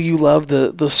 I know you love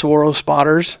the Swaro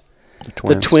spotters,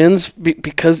 the twins,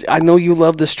 because I know you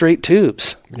love the straight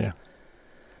tubes. Yeah.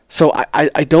 So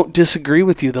I don't disagree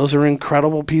with you. Those are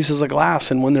incredible pieces of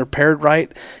glass, and when they're paired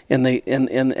right and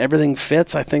and everything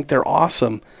fits, I think they're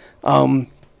awesome. I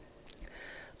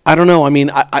don't know.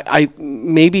 I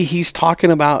maybe he's talking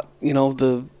about,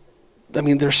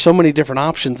 there's so many different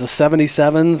options, the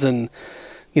 77s and,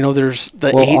 there's the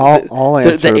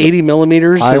 80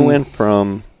 millimeters. I went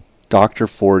from Dr.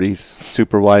 40's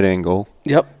super wide angle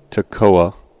to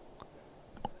Koa.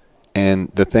 And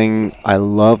the thing, I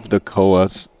love the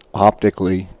Koas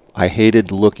optically. I hated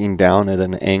looking down at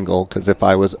an angle because if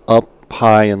I was up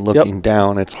high and looking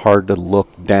down, it's hard to look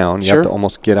down. You have to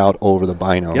almost get out over the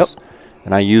binos.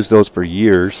 And I used those for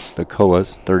years, the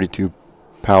Koas, 32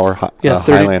 power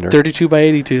Highlander. 32 by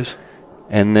 82s.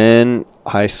 And then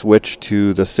I switched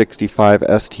to the 65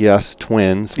 STS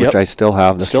twins, which I still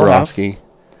have, the Swarovski.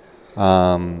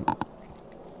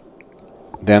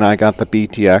 Then I got the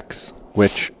BTX,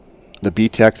 which the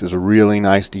BTX is really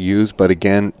nice to use, but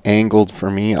again, angled for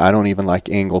me. I don't even like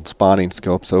angled spotting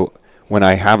scope. So when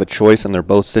I have a choice and they're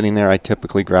both sitting there, I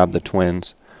typically grab the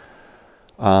twins.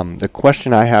 The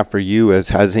question I have for you is,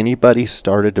 has anybody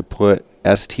started to put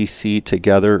STC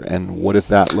together, and what does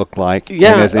that look like?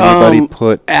 Yeah, and has anybody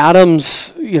put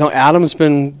Adams? Adam's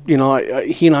been,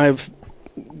 he and I have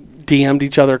DM'd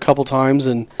each other a couple times,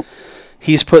 and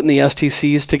he's putting the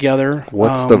STCs together.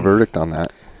 What's the verdict on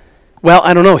that? Well,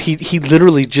 I don't know. He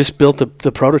literally just built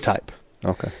the prototype.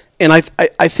 Okay. And I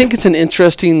think it's an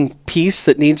interesting piece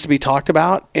that needs to be talked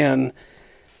about, and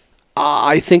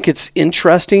I think it's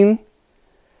interesting.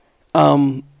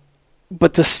 But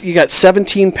you got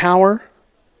 17 power,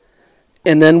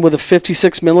 and then with a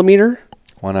 56 millimeter.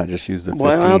 Why not just use the 15?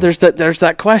 Well, there's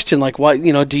that question, like, what,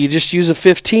 do you just use a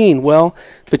 15? Well,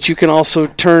 but you can also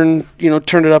turn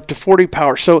it up to 40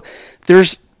 power. So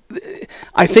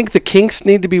I think the kinks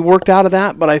need to be worked out of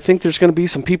that, but I think there's going to be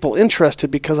some people interested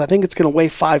because I think it's going to weigh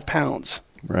 5 pounds.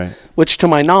 Right. Which, to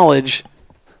my knowledge,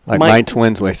 my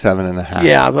twins weigh 7.5.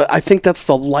 Yeah, but I think that's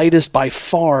the lightest by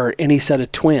far any set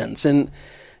of twins, and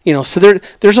so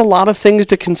there's a lot of things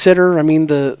to consider.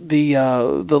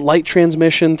 The light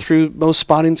transmission through most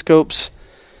spotting scopes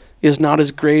is not as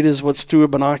great as what's through a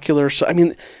binocular. So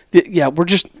we're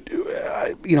just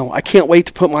I can't wait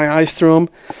to put my eyes through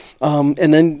them.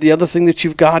 And then the other thing that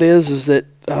you've got is that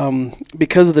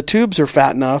because the tubes are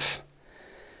fat enough,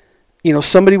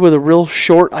 somebody with a real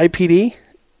short IPD,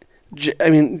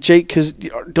 Jake, because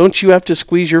don't you have to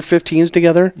squeeze your 15s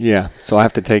together? Yeah, so I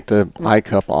have to take the eye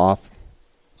cup off.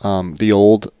 The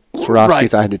old Swarovskis,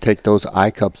 right. I had to take those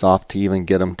eye cups off to even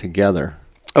get them together.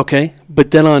 Okay,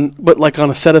 but on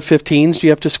a set of 15s, do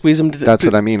you have to squeeze them? That's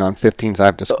what I mean. On 15s, I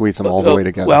have to squeeze them all the way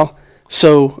together. Well,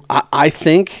 so I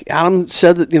think Adam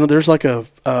said that there's like a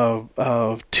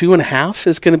 2.5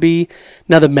 is going to be.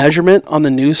 Now the measurement on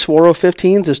the new Swaro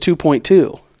 15s is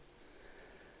 2.2.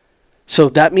 So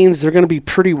that means they're going to be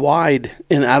pretty wide,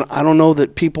 and I don't know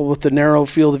that people with the narrow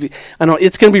field of view. I know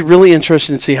it's going to be really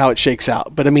interesting to see how it shakes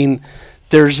out. But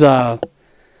there's look,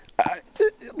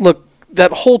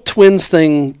 that whole twins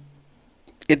thing.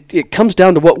 It comes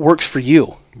down to what works for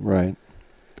you, right?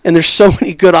 And there's so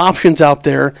many good options out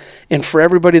there. And for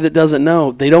everybody that doesn't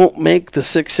know, they don't make the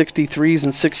 663s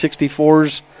and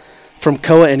 664s from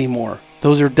Koha anymore.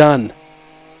 Those are done.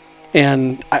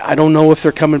 And I don't know if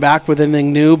they're coming back with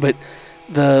anything new, but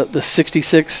the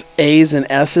 66 A's and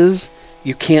S's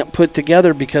you can't put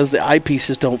together because the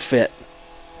eyepieces don't fit.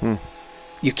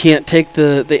 You can't take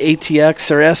the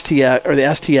ATX or STX or the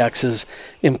STXs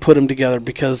and put them together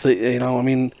because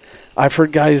I've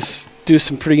heard guys do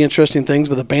some pretty interesting things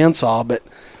with a bandsaw, but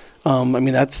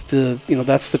that's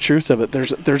the truth of it.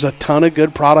 There's a ton of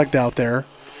good product out there.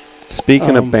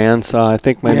 Speaking of bandsaw, I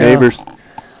think my neighbor's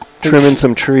trimming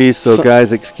some trees, so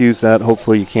guys, excuse that.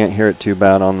 Hopefully you can't hear it too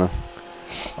bad on the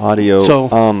audio.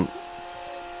 So,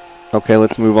 okay,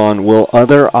 let's move on. Will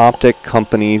other optic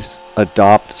companies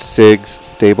adopt SIG's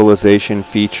stabilization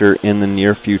feature in the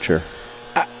near future?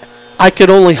 I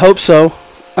could only hope so.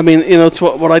 It's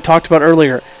what I talked about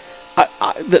earlier.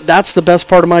 That's the best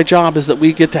part of my job, is that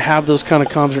we get to have those kind of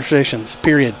conversations,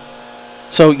 period.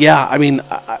 So, yeah,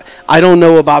 I don't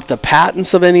know about the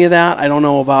patents of any of that. I don't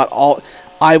know about all.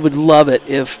 I would love it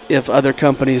if other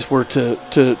companies were to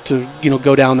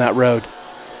go down that road.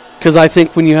 Because I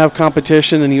think when you have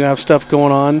competition and you have stuff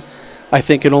going on, I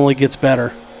think it only gets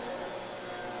better.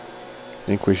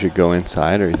 Think we should go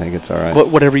inside, or you think it's all right?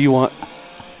 Whatever you want.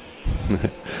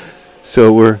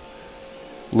 So we're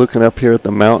looking up here at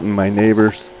the mountain. My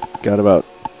neighbor's got about,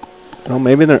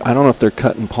 maybe I don't know if they're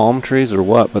cutting palm trees or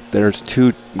what, but there's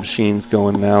 2 machines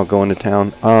going to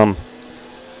town.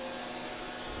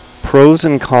 Pros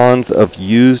and cons of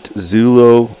used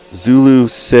Zulu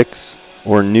 6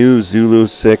 or new Zulu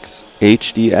 6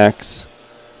 HDX.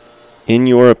 In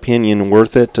your opinion,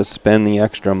 worth it to spend the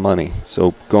extra money?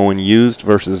 So going used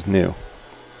versus new.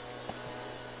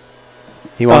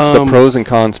 He wants the pros and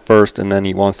cons first, and then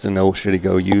he wants to know, should he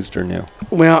go used or new?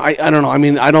 Well, I don't know.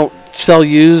 I don't sell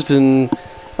used, and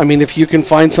if you can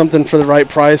find something for the right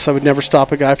price, I would never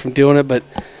stop a guy from doing it. But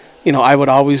I would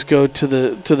always go to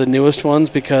the newest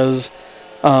ones, because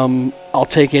I'll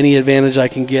take any advantage I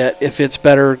can get. If it's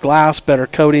better glass, better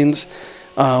coatings,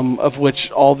 of which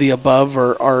all the above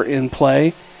are in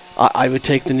play, I would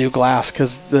take the new glass,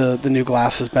 because the new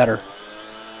glass is better.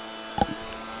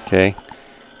 Okay.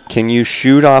 Can you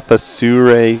shoot off a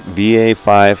Sure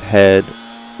VA5 head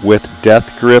with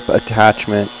death grip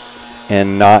attachment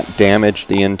and not damage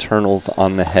the internals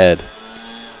on the head?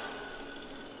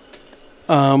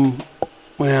 Well,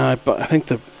 I think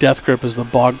the death grip is the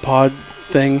bog pod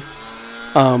thing.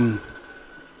 To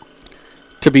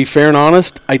be fair and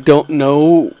honest, I don't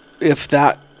know if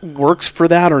that works for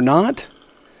that or not.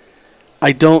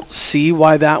 I don't see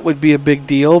why that would be a big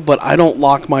deal, but I don't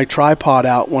lock my tripod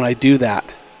out when I do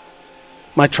that.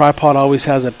 My tripod always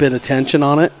has a bit of tension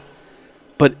on it,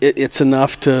 but it's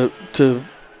enough to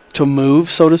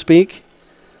move, so to speak.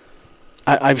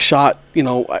 I've shot,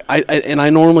 I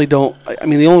normally don't.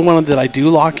 The only one that I do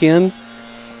lock in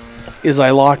is I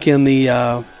lock in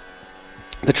the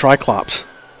Triclops,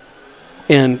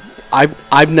 and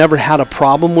I've never had a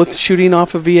problem with shooting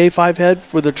off a VA5 head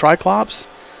with the Triclops,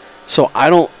 so I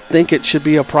don't think it should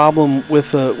be a problem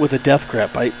with a death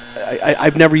grip.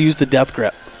 I've never used the death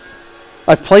grip.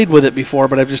 I've played with it before,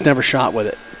 but I've just never shot with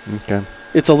it. Okay.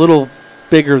 It's a little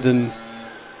bigger than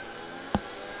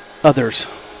others.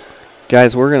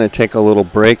 Guys, we're going to take a little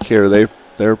break here.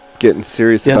 They're getting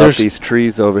serious about these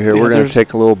trees over here. We're going to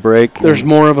take a little break. There's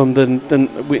more of them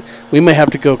than we may have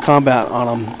to go combat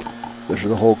on them. There's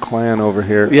the whole clan over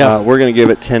here. Yeah. We're going to give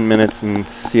it 10 minutes and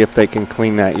see if they can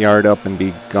clean that yard up and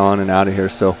be gone and out of here.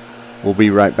 So we'll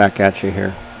be right back at you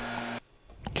here.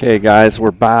 Okay, guys,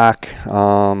 we're back.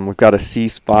 We've got a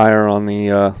ceasefire on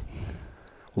the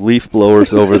leaf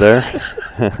blowers over there.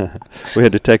 We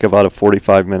had to take about a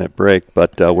 45-minute break,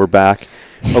 but we're back.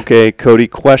 Okay, Cody,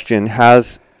 question.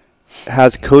 Has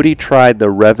Cody tried the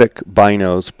Revic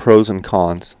binos, pros and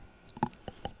cons?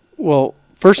 Well,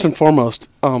 first and foremost,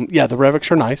 the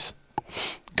Revics are nice.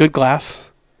 Good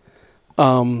glass.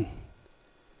 I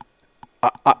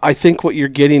think what you're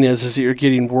getting is that you're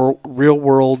getting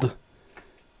real-world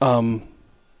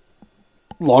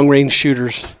long-range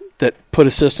shooters that put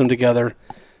a system together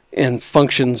and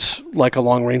functions like a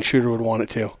long-range shooter would want it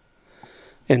to.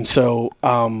 And so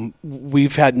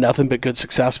we've had nothing but good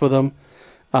success with them.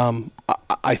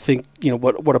 I think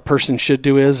what a person should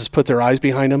do is put their eyes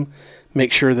behind them,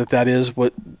 make sure that is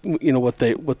what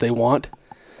they want,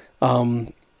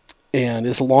 and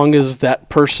as long as that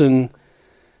person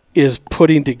is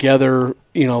putting together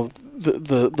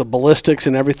the ballistics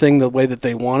and everything the way that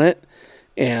they want it,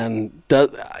 and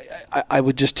I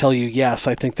would just tell you, yes,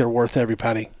 I think they're worth every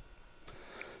penny.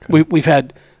 Okay.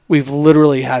 We've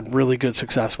literally had really good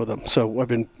success with them, so I've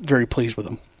been very pleased with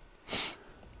them.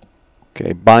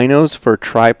 Okay, binos for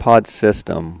tripod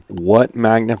system. What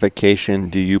magnification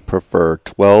do you prefer?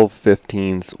 12,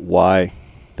 15s, why?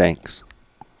 Thanks.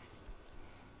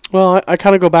 Well, I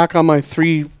kind of go back on my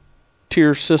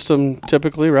 3-tier system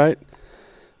typically, right?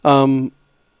 I'm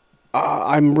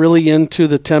really into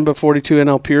the 10x42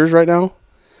 NL Pures right now.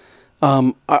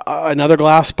 Another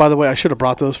glass, by the way, I should have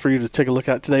brought those for you to take a look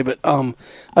at today, but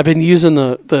I've been using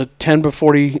the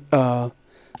 10x40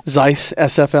 Zeiss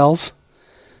SFLs.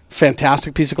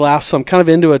 Fantastic piece of glass. So I'm kind of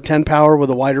into a 10 power with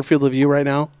a wider field of view right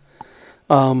now.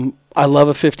 I love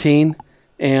a 15,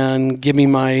 and give me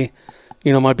my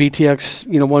BTX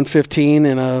 115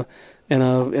 and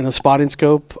a spotting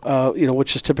scope,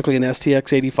 which is typically an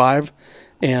STX 85,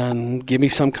 and give me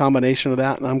some combination of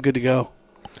that, and I'm good to go.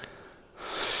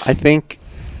 I think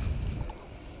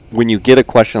when you get a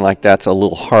question like that, it's a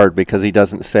little hard because he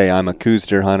doesn't say, I'm a Coues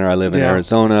deer hunter, I live in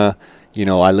Arizona,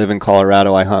 I live in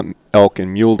Colorado, I hunt elk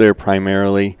and mule deer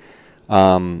primarily.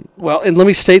 Well, and let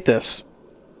me state this.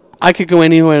 I could go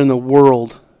anywhere in the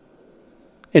world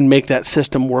and make that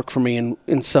system work for me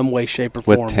in some way, shape, or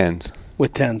form.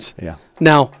 With tens. Yeah.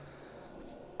 Now,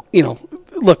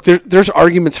 look, there's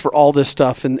arguments for all this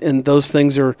stuff, and those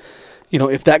things are,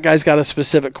 if that guy's got a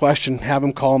specific question, have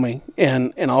him call me,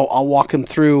 and I'll walk him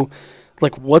through,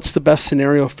 like, what's the best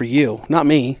scenario for you, not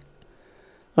me.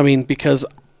 I mean, because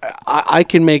I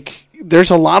can make, there's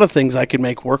a lot of things I can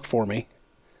make work for me,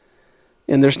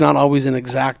 and there's not always an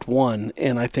exact one,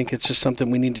 and I think it's just something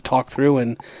we need to talk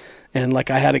through, and like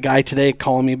I had a guy today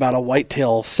calling me about a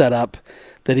whitetail setup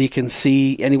that he can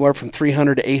see anywhere from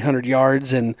 300 to 800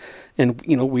 yards, and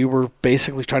we were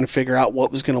basically trying to figure out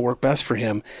what was going to work best for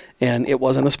him, and it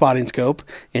wasn't a spotting scope,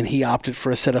 and he opted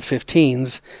for a set of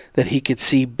 15s that he could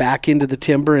see back into the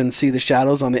timber and see the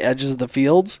shadows on the edges of the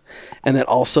fields, and that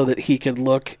also that he could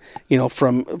look,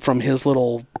 from his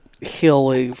little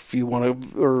hill, if you want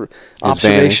to, or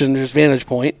observation, his vantage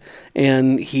point,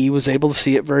 and he was able to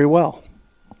see it very well.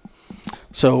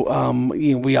 So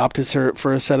we opted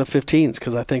for a set of 15s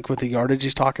because I think with the yardage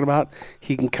he's talking about,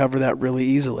 he can cover that really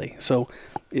easily. So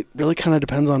it really kind of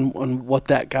depends on what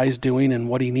that guy's doing and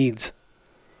what he needs.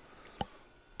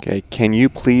 Okay, can you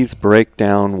please break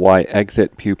down why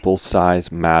exit pupil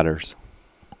size matters?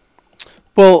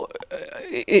 Well,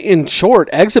 in short,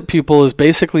 exit pupil is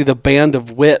basically the band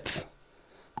of width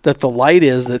that the light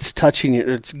is that's touching it,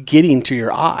 it's getting to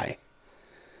your eye.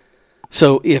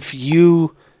 So if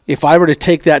I were to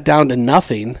take that down to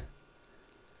nothing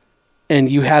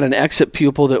and you had an exit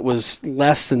pupil that was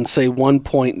less than, say,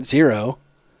 1.0,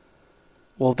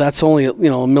 well, that's only, a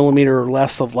millimeter or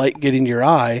less of light getting to your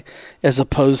eye, as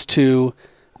opposed to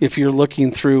if you're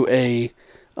looking through a,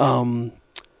 like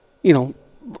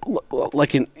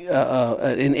an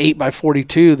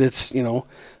 8x42 that's,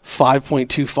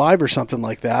 5.25 or something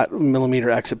like that,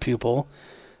 millimeter exit pupil,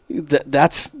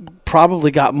 that's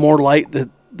probably got more light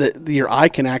that your eye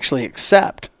can actually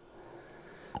accept.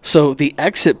 So the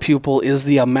exit pupil is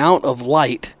the amount of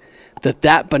light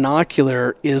that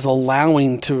binocular is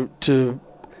allowing to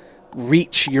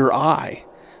reach your eye.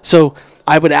 So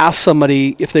I would ask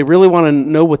somebody, if they really want to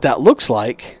know what that looks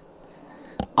like,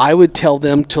 I would tell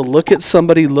them to look at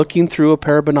somebody looking through a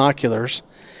pair of binoculars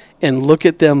and look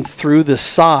at them through the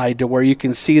side to where you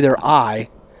can see their eye,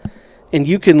 and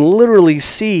you can literally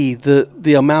see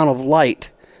the amount of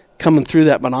light coming through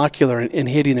that binocular and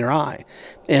hitting their eye.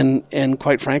 And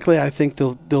quite frankly, I think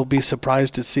they'll be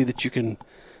surprised to see that you can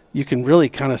really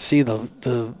kind of see the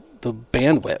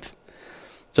bandwidth.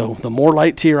 So the more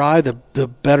light to your eye, the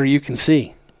better you can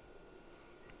see.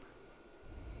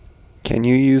 Can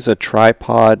you use a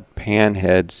tripod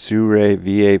panhead Sure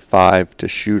VA5 to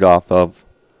shoot off of?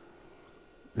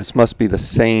 This must be the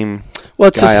same. Well,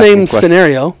 it's the same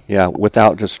scenario. Yeah,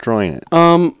 without destroying it.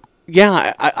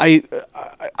 Yeah, I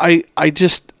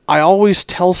always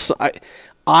tell,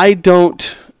 I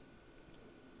don't,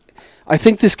 I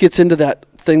think this gets into that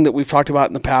thing that we've talked about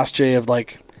in the past, Jay, of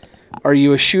like, are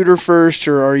you a shooter first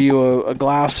or are you a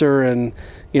glasser, and,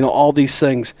 all these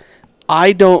things.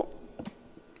 I don't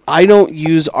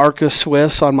use Arca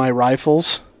Swiss on my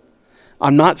rifles.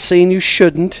 I'm not saying you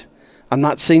shouldn't. I'm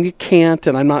not saying you can't,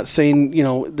 and I'm not saying,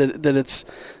 that it's,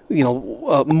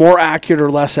 more accurate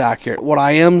or less accurate. What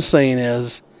I am saying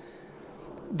is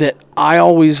that I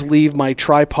always leave my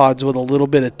tripods with a little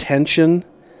bit of tension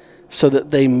so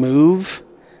that they move,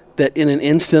 that in an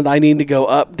instant I need to go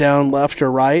up, down, left,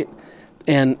 or right.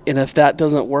 And if that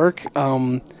doesn't work,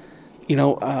 I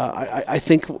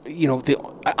think,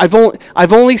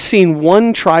 I've only seen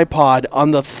one tripod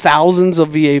on the thousands of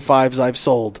VA5s I've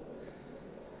sold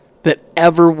that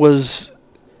ever was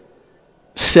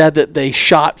said that they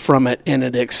shot from it and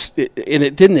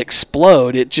it didn't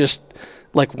explode. It just,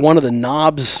 like, one of the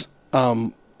knobs,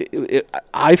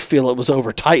 I feel it was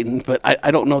over tightened, but I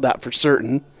don't know that for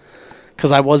certain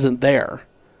because I wasn't there.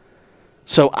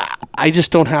 So I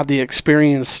just don't have the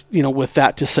experience, with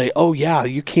that to say, oh yeah,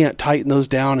 you can't tighten those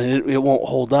down and it won't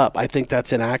hold up. I think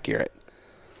that's inaccurate.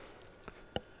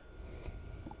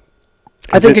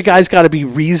 I think a guy's got to be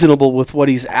reasonable with what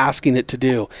he's asking it to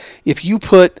do. If you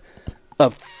put a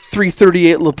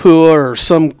 338 Lapua or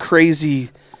some crazy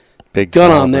big gun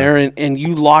on there and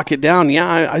you lock it down,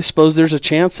 yeah, I suppose there's a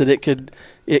chance that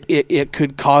it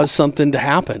could cause something to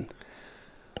happen.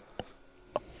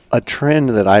 A trend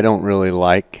that I don't really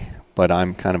like, but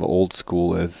I'm kind of old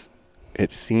school, is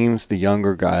it seems the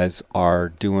younger guys are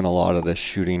doing a lot of this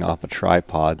shooting off of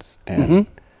tripods, and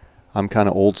I'm kind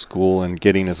of old school and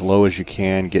getting as low as you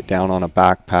can, get down on a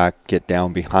backpack, get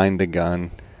down behind the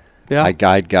gun. Yeah. I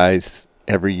guide guys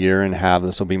every year and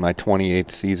this will be my 28th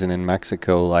season in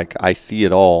Mexico. Like, I see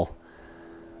it all.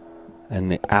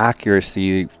 And the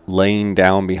accuracy laying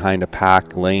down behind a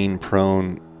pack, laying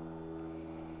prone,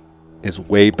 is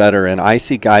way better. And I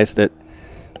see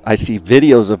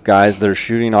videos of guys that are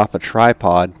shooting off a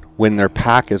tripod when their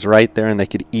pack is right there and they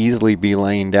could easily be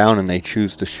laying down and they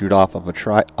choose to shoot off of a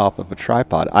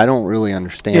tripod. I don't really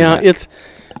understand that.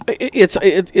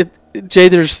 Jay,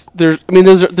 there's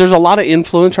a lot of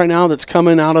influence right now that's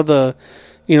coming out of the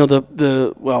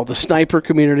sniper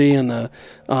community and the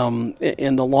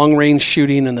long range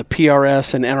shooting and the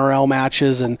PRS and NRL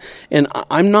matches, and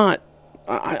I'm not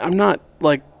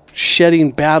like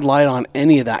shedding bad light on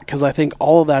any of that, because I think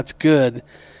all of that's good.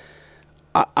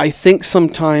 I think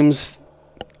sometimes,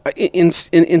 in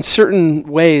certain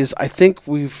ways, I think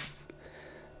we've,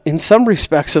 in some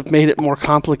respects, have made it more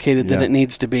complicated than it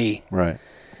needs to be. Right.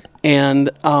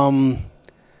 And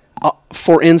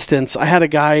for instance, I had a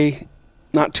guy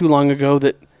not too long ago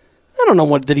that, I don't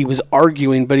know that he was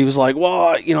arguing, but he was like,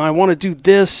 well, I want to do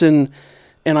this, and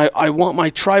I want my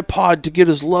tripod to get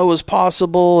as low as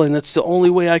possible, and it's the only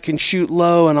way I can shoot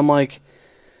low. And I'm like,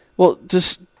 well,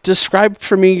 just describe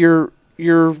for me your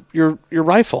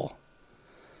rifle.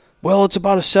 Well, it's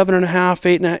about a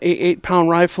 7.5, 8 pound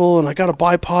rifle, and I got a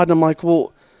bipod. And I'm like,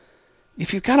 well,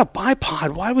 if you've got a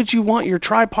bipod, why would you want your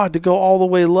tripod to go all the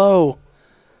way low?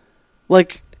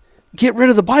 Like, get rid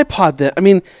of the bipod then. I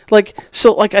mean,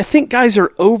 I think guys are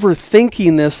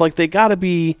overthinking this. Like, they got to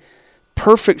be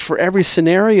perfect for every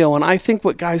scenario. And I think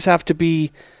what guys have to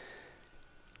be,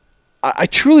 I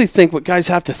truly think what guys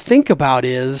have to think about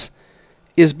is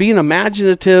being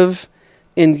imaginative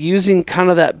and using kind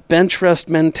of that bench rest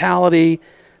mentality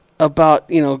about,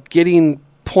 getting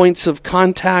points of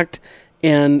contact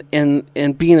and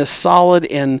being a solid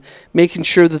and making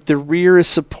sure that the rear is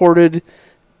supported.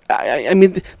 I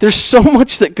mean, there's so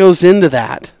much that goes into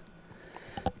that.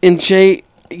 And Jay,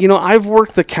 I've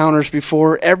worked the counters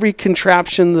before. Every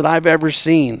contraption that I've ever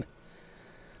seen,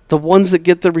 the ones that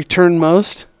get the return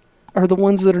most are the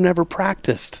ones that are never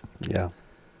practiced. Yeah.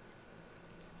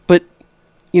 But,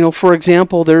 for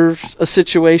example, there's a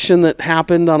situation that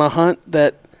happened on a hunt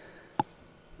that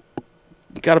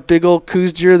got a big old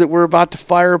coos deer that we're about to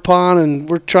fire upon, and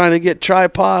we're trying to get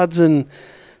tripods and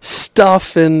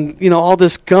stuff and, all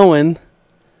this going.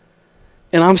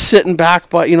 And I'm sitting back,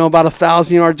 but about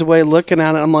 1,000 yards away looking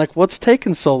at it. I'm like, what's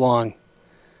taking so long?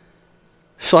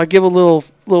 So I give a little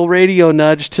radio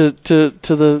nudge to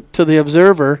the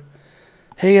observer.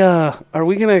 Hey, are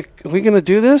we gonna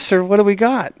do this, or what do we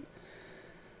got?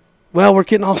 Well, we're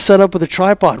getting all set up with a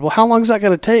tripod. Well, how long is that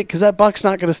going to take? Because that buck's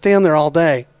not going to stand there all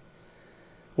day.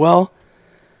 Well,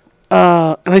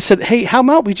 And I said, hey, how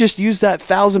about we just use that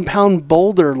 1,000-pound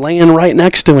boulder laying right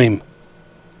next to him?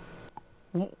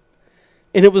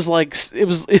 And it was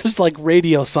like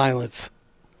radio silence.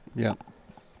 Yeah.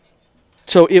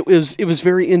 So it was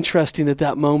very interesting at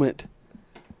that moment,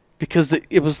 because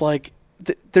it was like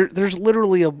there's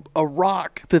literally a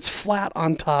rock that's flat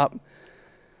on top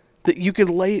that you could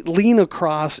lean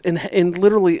across and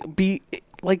literally be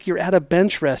like you're at a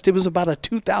bench rest. It was about a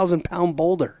 2,000-pound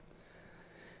boulder.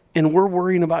 And we're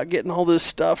worrying about getting all this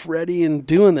stuff ready and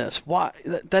doing this. Why?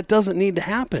 That doesn't need to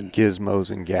happen.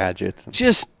 Gizmos and gadgets.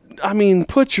 Just, I mean,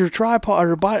 put your tripod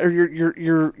or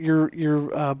your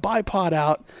bipod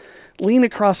out, lean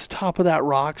across the top of that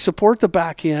rock, support the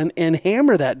back end, and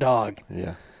hammer that dog.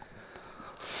 Yeah.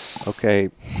 Okay,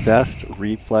 best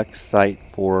reflex sight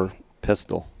for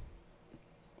pistol.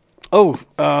 Oh,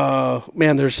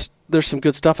 man, there's some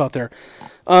good stuff out there.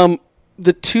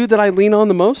 The two that I lean on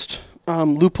the most,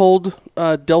 Leupold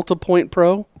Delta Point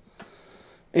Pro,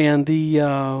 and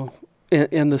the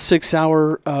 6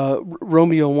 Hour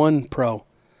Romeo 1 Pro.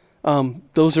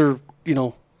 Those are,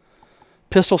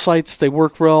 pistol sights. They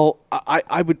work well.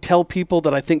 I would tell people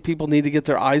that I think people need to get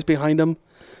their eyes behind them.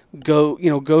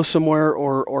 Go somewhere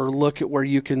or look at where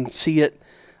you can see it.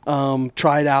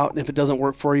 Try it out, and if it doesn't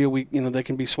work for you, they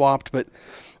can be swapped. But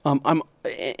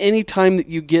anytime that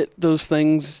you get those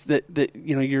things that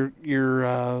your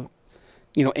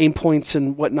aim points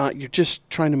and whatnot, you're just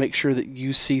trying to make sure that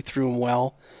you see through them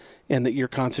well, and that you're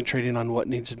concentrating on what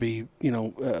needs to be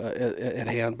at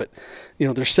hand. But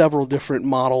there's several different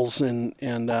models,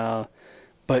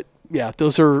 but yeah,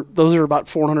 those are about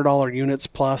 $400 units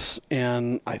plus,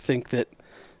 and I think that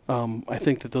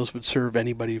those would serve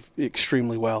anybody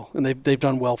extremely well, and they've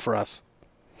done well for us.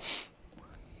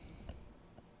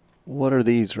 What are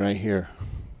these right here?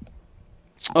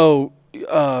 Oh,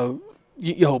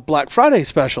 Black Friday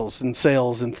specials and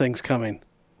sales and things coming.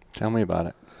 Tell me about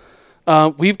it.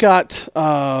 We've got.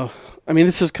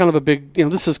 This is kind of a big.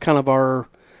 This is kind of our.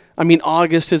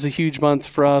 August is a huge month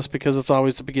for us because it's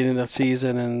always the beginning of the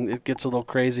season and it gets a little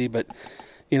crazy, but.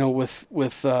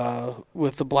 With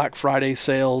the Black Friday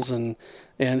sales and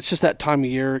it's just that time of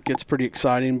year, it gets pretty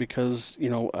exciting because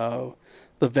the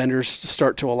vendors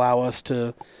start to allow us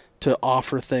to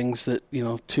offer things that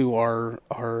to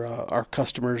our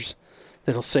customers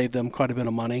that'll save them quite a bit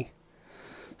of money.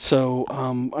 So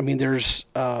there's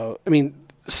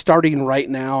starting right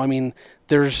now.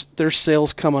 There's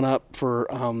sales coming up for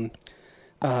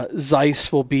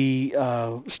Zeiss will be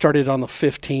started on the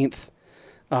 15th.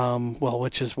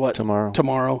 Which is what?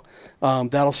 Tomorrow.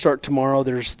 That'll start tomorrow.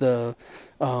 There's the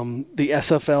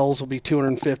SFLs will be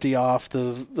 $250 off.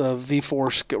 The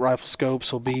V4 rifle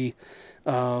scopes will be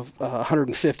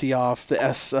 $150 off.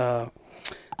 The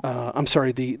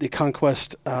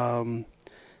Conquest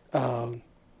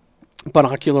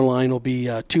binocular line will be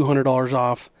 $200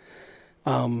 off.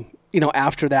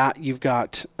 After that, you've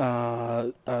got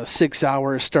 6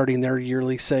 Hour starting their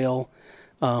yearly sale.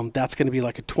 That's going to be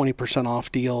like a 20%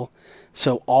 off deal.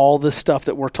 So all the stuff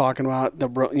that we're talking about, the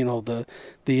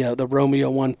Romeo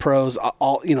 1 Pros,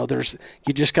 all you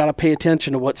just got to pay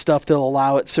attention to what stuff they'll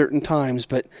allow at certain times.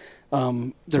 But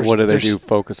so what do they do?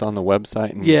 Focus on the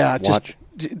website and watch?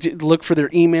 Just look for their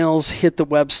emails, hit the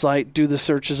website, do the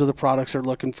searches of the products they're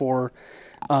looking for.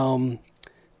 You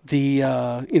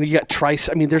got Trice.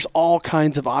 There's all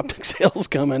kinds of optic sales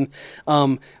coming.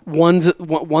 One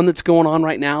that's going on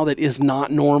right now that is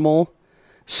not normal.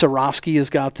 Swarovski has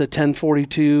got the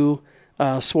 1042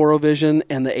 Sworovision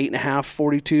and the 8.5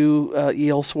 42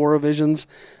 EL Sworovisions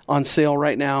on sale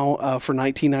right now for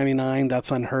 $19.99.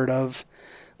 That's unheard of.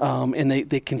 And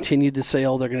they continued the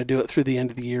sale. They're going to do it through the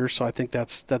end of the year. So I think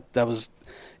that was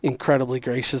incredibly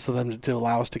gracious of them to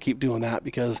allow us to keep doing that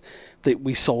because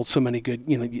we sold so many good.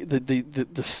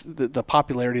 The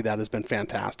popularity of that has been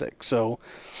fantastic. So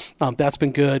that's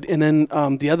been good. And then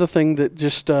the other thing that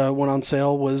just went on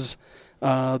sale was the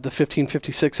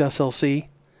 1556 SLC.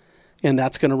 And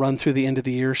that's going to run through the end of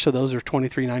the year. So those are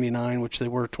 $23.99, which they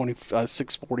were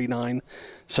 $26.49.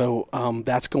 So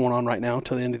that's going on right now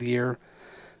till the end of the year.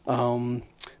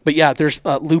 But yeah, there's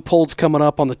Leupold's coming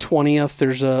up on the 20th.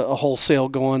 There's a whole sale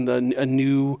going, a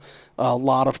new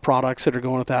lot of products that are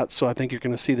going with that. So I think you're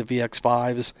going to see the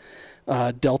VX5s,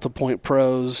 Delta Point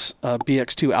Pros,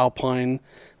 BX2 Alpine,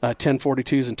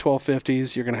 1042s and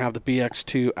 1250s. You're going to have the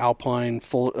BX2 Alpine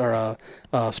full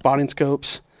spotting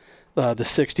scopes, the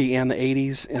 60 and the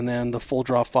 80s, and then the Full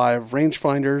Draw 5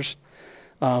 rangefinders.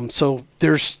 So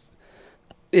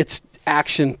it's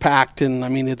action-packed, and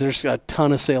there's a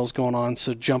ton of sales going on,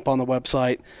 so jump on the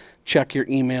website, check your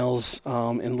emails,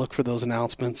 and look for those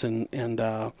announcements, and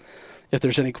if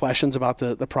there's any questions about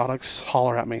the products,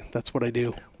 holler at me. That's what I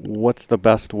do. What's the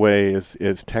best way? Is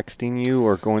texting you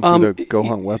or going through the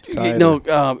GOHUNT website?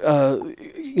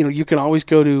 You can always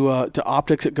go to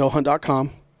optics@gohunt.com.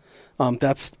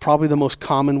 That's probably the most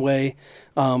common way.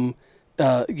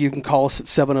 You can call us at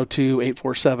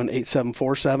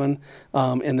 702-847-8747,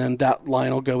 and then that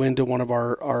line will go into one of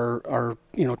our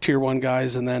tier 1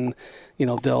 guys, and then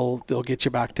they'll get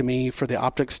you back to me for the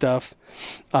optic stuff.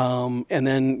 And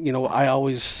then I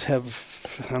always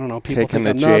have, I don't know, people taking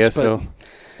think the I'm nuts, JSO.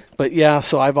 but yeah,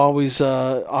 so I've always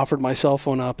offered my cell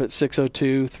phone up at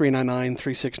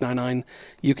 602-399-3699.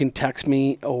 You can text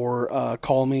me or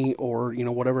call me or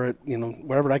whatever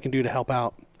I can do to help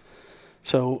out.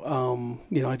 So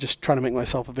I just try to make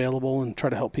myself available and try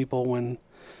to help people when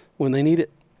they need it.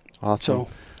 Awesome. So,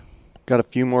 got a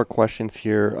few more questions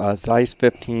here. Zeiss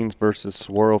 15s versus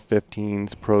Swaro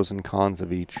 15s, pros and cons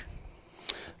of each.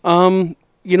 Man,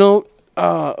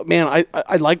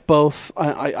 I like both.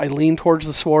 I lean towards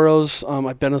the Swaros.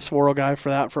 I've been a Swaro guy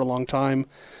for a long time.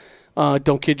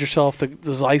 Don't kid yourself.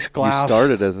 The Zeiss glass. You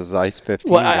started as a Zeiss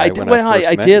 15. Well, I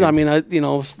did. You. I mean,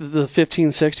 the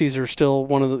 1560s are still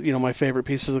one of the my favorite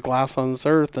pieces of glass on this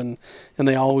earth, and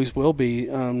they always will be.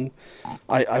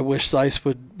 I wish Zeiss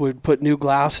would put new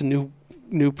glass and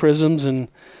new prisms and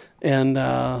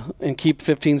keep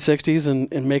 1560s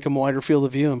and make them wider field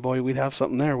of view, and boy, we'd have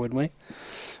something there, wouldn't we?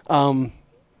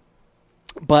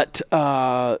 But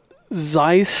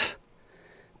Zeiss.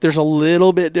 There's a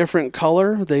little bit different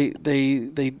color.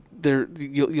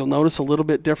 You'll notice a little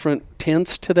bit different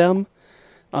tints to them.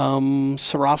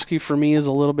 Swarovski for me is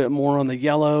a little bit more on the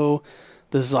yellow.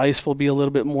 The Zeiss will be a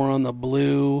little bit more on the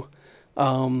blue.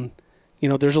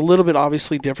 There's a little bit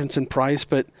obviously difference in price,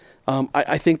 but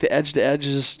I think the edge to edge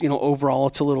is overall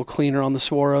it's a little cleaner on the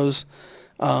Swaros.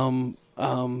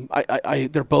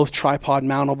 They're both tripod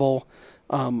mountable.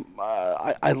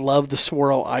 I love the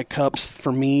Swaro eye cups.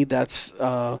 For me, that's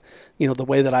the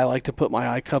way that I like to put my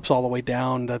eye cups all the way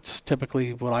down. That's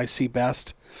typically what I see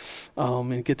best,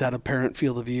 and get that apparent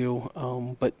field of view.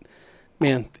 But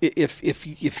man,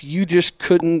 if you just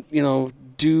couldn't do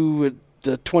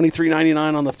the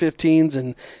 $23.99 on the 15s,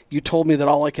 and you told me that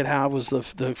all I could have was the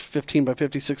 15 by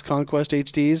 56 Conquest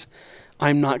HDs,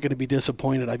 I'm not going to be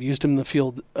disappointed. I've used them in the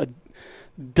field a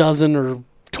dozen or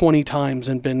 20 times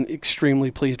and been extremely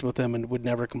pleased with them and would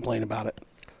never complain about it.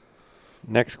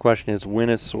 Next question is, when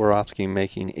is Swarovski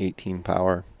making 18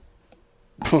 power?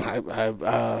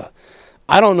 I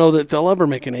don't know that they'll ever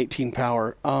make an 18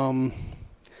 power. I'm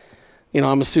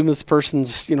assuming this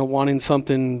person's wanting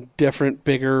something different,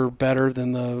 bigger, better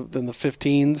than the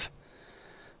 15s.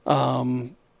 I've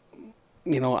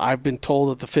been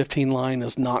told that the 15 line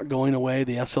is not going away.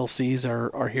 The SLCs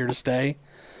are here to stay.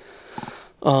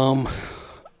 I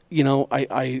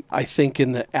think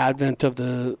in the advent of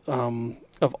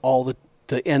of all the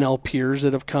NL peers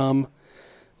that have come,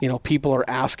 people are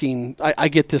asking. I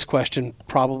get this question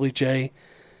probably, Jay,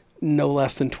 no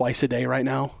less than twice a day right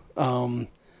now.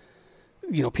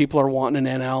 People are wanting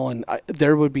an NL, and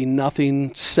there would be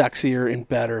nothing sexier and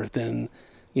better than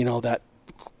that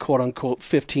quote unquote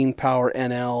 15 power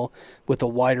NL with a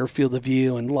wider field of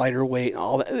view and lighter weight.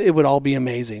 All that, it would all be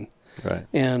amazing. Right.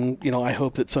 And, I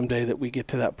hope that someday that we get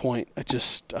to that point.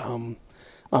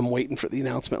 I'm waiting for the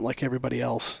announcement like everybody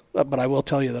else. But I will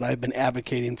tell you that I've been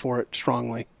advocating for it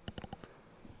strongly.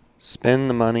 Spend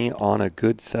the money on a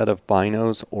good set of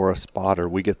binos or a spotter.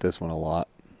 We get this one a lot.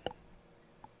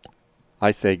 I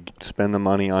say spend the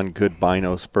money on good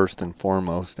binos first and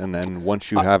foremost, and then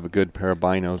once you have a good pair of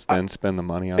binos, then spend the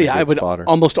money on a good spotter. I would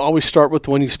almost always start with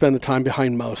the one you spend the time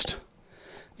behind most.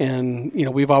 And,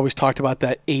 we've always talked about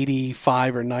that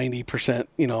 85 or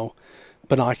 90%,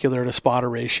 binocular to spotter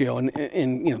ratio.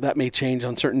 And that may change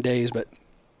on certain days, but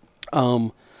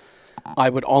I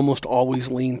would almost always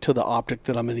lean to the optic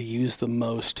that I'm going to use the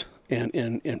most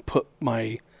and put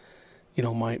my,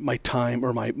 my time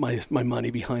or my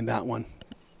money behind that one.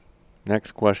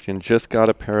 Next question. Just got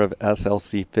a pair of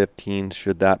SLC 15s.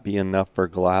 Should that be enough for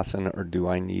glassing, or do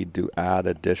I need to add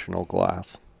additional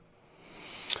glass?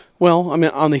 Well, I mean,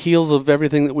 on the heels of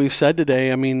everything that we've said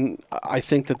today, I mean, I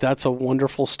think that that's a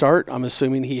wonderful start. I'm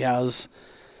assuming he has,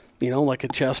 like a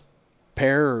chest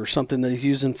pair or something that he's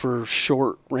using for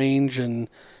short range and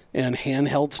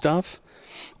handheld stuff.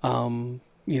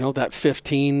 That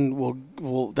 15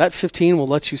 will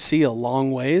let you see a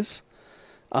long ways.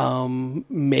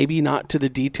 Maybe not to the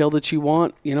detail that you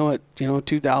want, at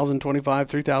 2,000, 25,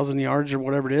 3,000 yards or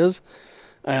whatever it is.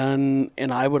 And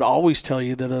I would always tell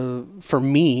you that for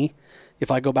me,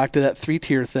 if I go back to that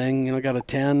 3-tier thing, I got a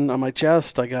 10 on my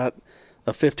chest, I got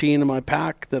a 15 in my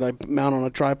pack that I mount on a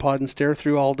tripod and stare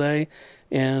through all day.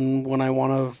 And when I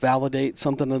want to validate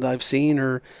something that I've seen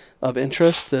or of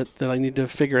interest that I need to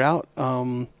figure out,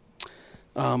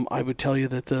 I would tell you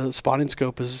that the spotting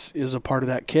scope is a part of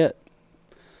that kit.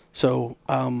 So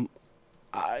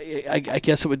I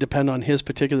guess it would depend on his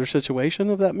particular situation,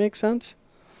 if that makes sense.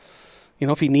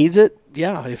 If he needs it,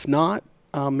 yeah. If not,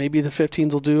 maybe the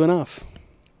 15s will do enough.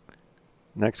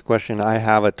 Next question. I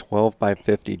have a 12 by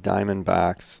 50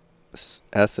 Diamondbacks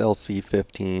SLC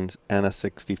 15s and a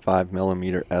 65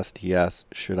 millimeter STS.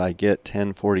 Should I get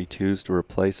 1042s to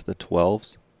replace the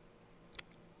 12s?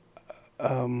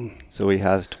 So he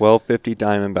has 1250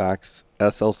 Diamondbacks,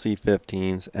 SLC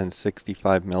 15s, and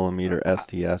 65 millimeter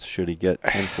STS. Should he get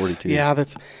 1042s? Yeah, the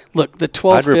 1250.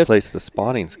 I'd replace the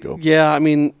spotting scope. Yeah, I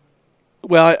mean,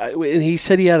 well, and he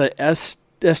said he had a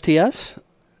STS.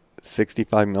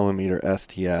 65 millimeter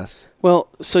STS. Well,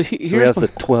 so he has the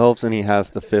 12s and he has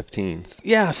the 15s.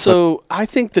 Yeah, so I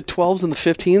think the 12s and the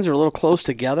 15s are a little close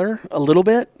together, a little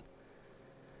bit.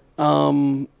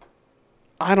 I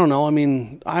don't know. I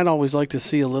mean, I'd always like to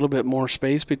see a little bit more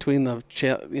space between the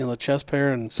chest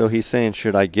pair and. So he's saying,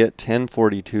 should I get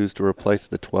 1042s to replace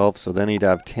the 12? So then he'd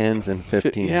have 10s and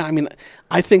 15s. Yeah, I mean,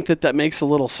 I think that makes a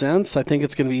little sense. I think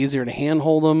it's going to be easier to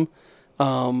handhold them.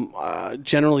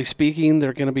 Generally speaking,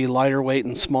 they're going to be lighter weight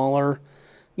and smaller,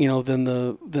 than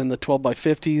the 12 by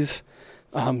 50s.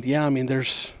 Yeah, I mean,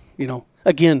 there's,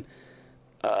 again,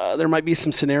 there might be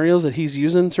some scenarios that he's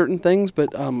using certain things, but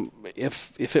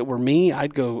if it were me,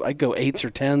 I'd go 8s or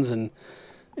 10s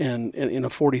and in a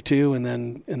 42, and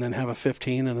then have a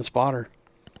 15 and a spotter.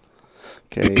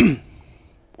 Okay.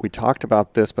 We talked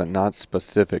about this, but not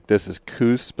specific. This is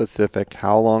Coos specific.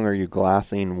 How long are you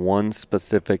glassing one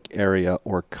specific area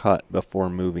or cut before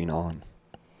moving on?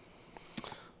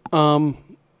 Man,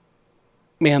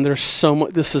 there's so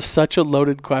much. This is such a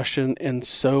loaded question, and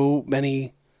so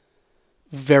many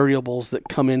variables that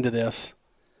come into this,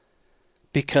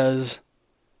 because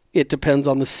it depends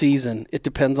on the season, it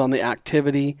depends on the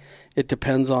activity, it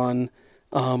depends on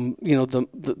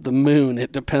the moon,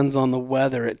 it depends on the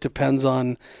weather, it depends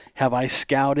on, have I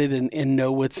scouted and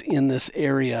know what's in this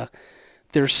area.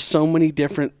 There's so many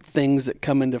different things that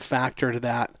come into factor to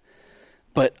that.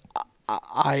 But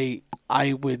I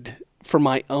would, for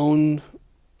my own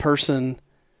person,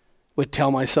 would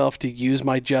tell myself to use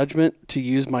my judgment, to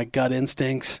use my gut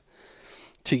instincts,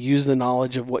 to use the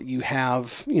knowledge of what you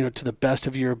have, to the best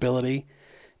of your ability,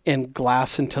 and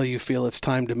glass until you feel it's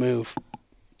time to move.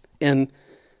 And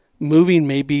moving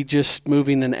may be just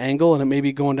moving an angle, and it may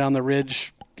be going down the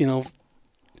ridge, a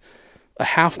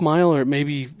half mile, or it may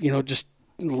be, just,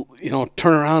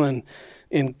 turn around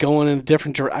and going in a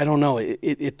different direction. I don't know.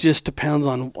 It just depends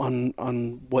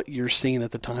on what you're seeing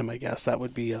at the time, I guess. That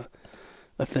would be a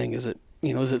thing. Is it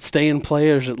stay and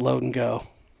play, or is it load and go?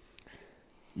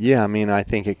 Yeah, I mean, I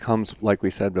think it comes, like we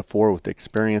said before, with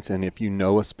experience, and if you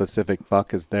know a specific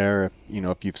buck is there,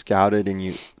 if you've scouted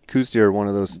and Coos deer are one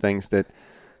of those things that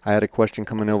I had a question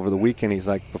coming over the weekend. He's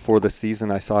like, before the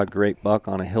season, I saw a great buck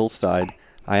on a hillside.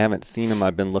 I haven't seen him.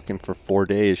 I've been looking for 4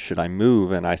 days. Should I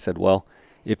move? And I said, well,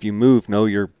 if you move, know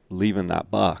you're leaving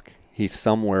that buck. He's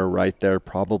somewhere right there,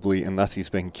 probably, unless he's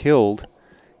been killed.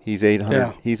 He's 800.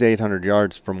 Yeah. He's 800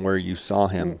 yards from where you saw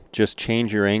him. Just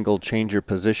change your angle, change your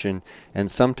position, and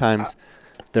sometimes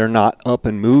they're not up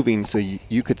and moving, so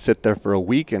you could sit there for a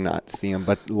week and not see them,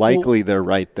 but likely they're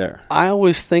right there. I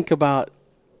always think about,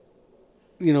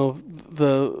 my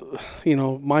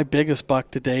biggest buck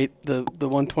to date, the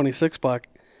 126 buck.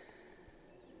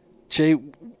 Jay,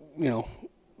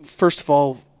 first of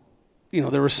all,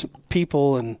 there were some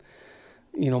people, and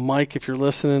Mike, if you're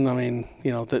listening, I mean,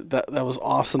 that was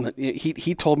awesome. That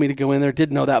he told me to go in there.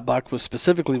 Didn't know that buck was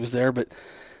there, but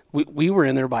we were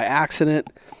in there by accident.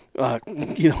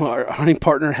 Our hunting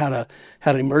partner had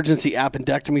an emergency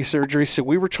appendectomy surgery, so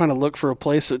we were trying to look for a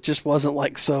place that just wasn't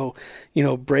like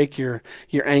break your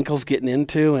ankles getting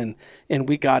into, and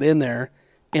we got in there,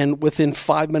 and within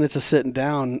 5 minutes of sitting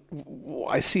down,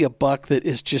 I see a buck that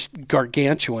is just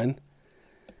gargantuan,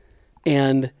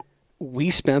 and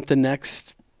we spent the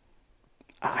next,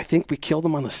 I think we killed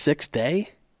him on the 6th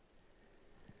day.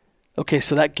 Okay,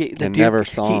 so that never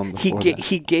saw him before that.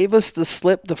 He gave us the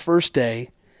slip the first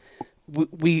day.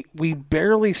 We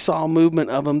barely saw movement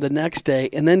of him the next day,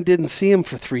 and then didn't see him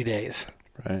for 3 days.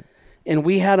 Right. And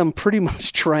we had him pretty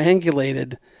much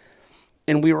triangulated,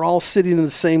 and we were all sitting in the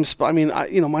same spot. I mean,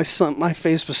 my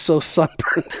face was so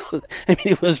sunburned. I mean,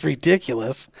 it was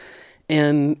ridiculous.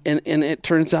 And it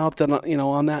turns out that,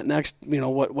 on that next,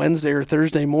 Wednesday or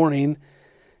Thursday morning,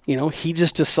 he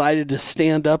just decided to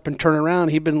stand up and turn around.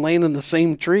 He'd been laying in the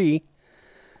same tree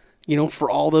for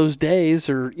all those days,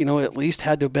 or, at least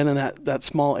had to have been in that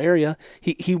small area.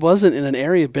 He wasn't in an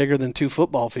area bigger than 2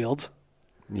 football fields.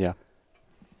 Yeah.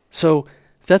 So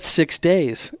that's 6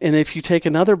 days. And if you take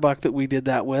another buck that we did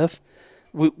that with,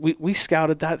 we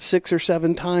scouted that 6 or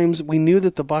 7 times. We knew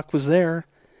that the buck was there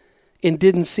and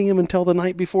didn't see him until the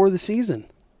night before the season.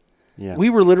 Yeah. We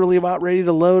were literally about ready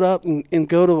to load up and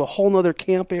go to a whole nother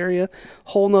camp area,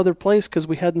 whole nother place, because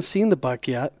we hadn't seen the buck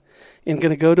yet, and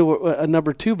going to go to a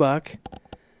number 2 buck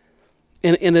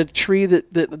in a tree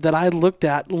that I looked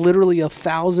at literally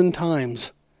 1,000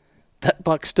 times. That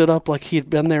buck stood up like he had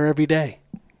been there every day.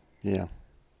 Yeah.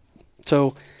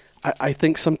 So I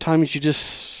think sometimes you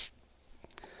just,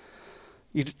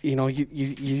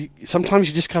 sometimes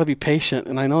you just got to be patient.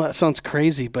 And I know that sounds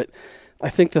crazy, but I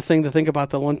think the thing to think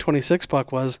about the 126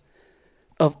 buck was,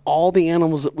 of all the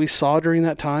animals that we saw during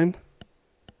that time,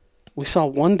 we saw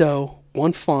 1 doe,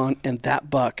 1 fawn, and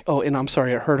that buck. Oh, and I'm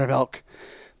sorry, a herd of elk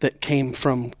that came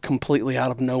from completely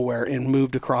out of nowhere and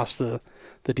moved across the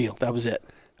deal. That was it.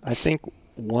 I think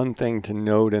one thing to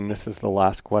note, and this is the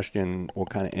last question, we'll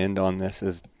kind of end on this,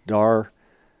 is Dar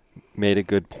made a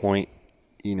good point.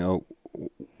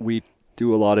 We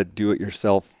do a lot of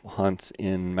do-it-yourself hunts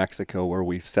in Mexico where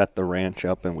we set the ranch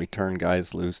up and we turn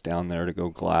guys loose down there to go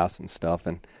glass and stuff.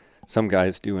 And some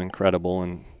guys do incredible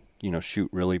and, shoot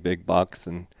really big bucks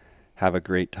and have a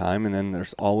great time. And then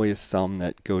there's always some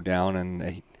that go down and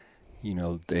they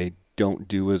don't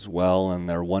do as well and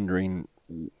they're wondering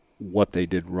what they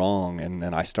did wrong. And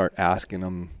then I start asking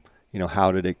them,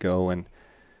 how did it go? And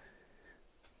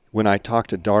when I talked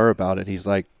to Dar about it, he's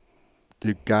like,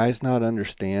 do guys not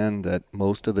understand that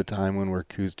most of the time when we're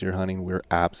Coues deer hunting, we're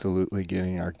absolutely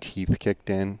getting our teeth kicked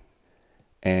in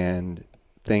and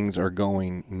things are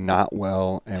going not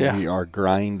well and we are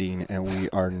grinding and we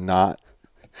are not.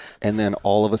 And then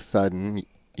all of a sudden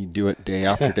you do it day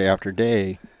after day after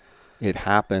day. It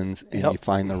happens and you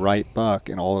find the right buck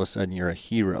and all of a sudden you're a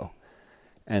hero.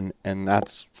 And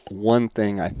that's one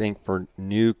thing I think for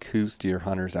new Coues deer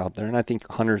hunters out there, and I think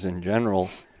hunters in general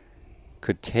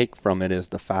could take from it, is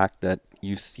the fact that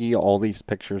you see all these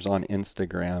pictures on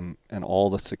Instagram and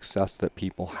all the success that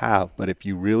people have, but if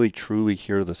you really truly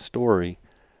hear the story,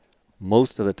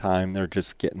 most of the time they're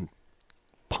just getting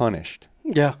punished.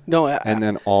 Yeah. No. And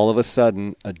then all of a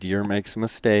sudden a deer makes a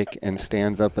mistake and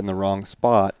stands up in the wrong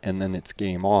spot and then it's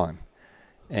game on.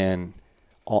 And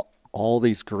all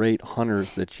these great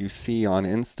hunters that you see on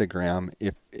Instagram,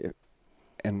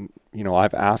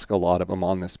 I've asked a lot of them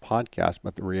on this podcast,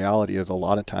 but the reality is a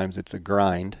lot of times it's a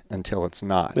grind until it's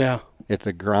not. Yeah. It's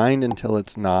a grind until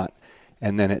it's not,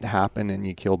 and then it happened and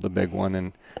you killed the big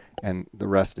one and the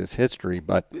rest is history.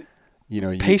 But,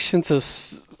 patience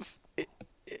is,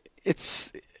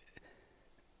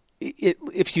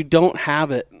 if you don't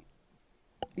have it,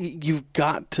 you've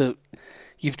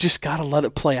just got to let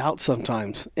it play out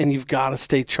sometimes, and you've got to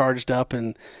stay charged up.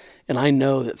 And I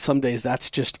know that some days that's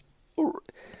just,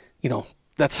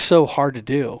 that's so hard to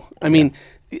do. I mean,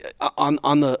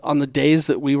 on the days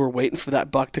that we were waiting for that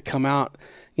buck to come out,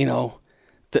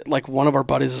 that like one of our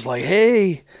buddies was like,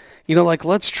 hey,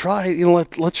 let's try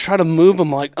to move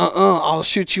him. Like, I'll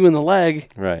shoot you in the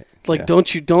leg. Right. Like,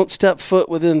 don't step foot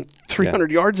within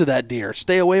 300 yards of that deer.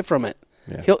 Stay away from it.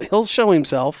 Yeah. He'll show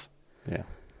himself. Yeah.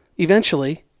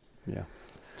 Eventually. Yeah.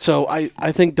 So I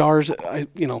think Dar's, I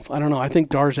don't know. I think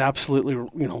Dar's absolutely,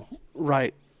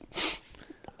 right.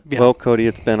 Yeah. Well, Cody,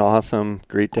 it's been awesome.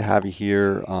 Great to have you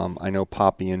here. I know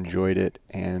Poppy enjoyed it,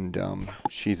 and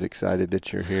she's excited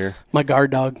that you're here. My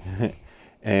guard dog.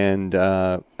 And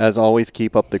as always,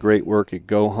 keep up the great work at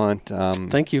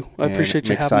GOHUNT. Thank you. I appreciate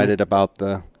you having me. I'm excited about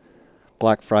the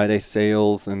Black Friday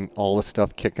sales and all the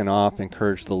stuff kicking off.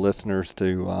 Encourage the listeners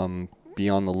to be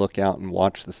on the lookout and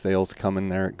watch the sales coming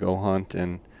there at GOHUNT.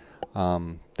 And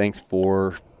thanks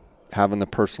for having the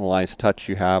personalized touch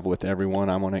you have with everyone.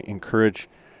 I want to encourage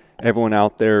everyone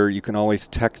out there. You can always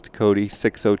text Cody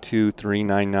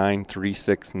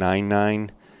 602-399-3699.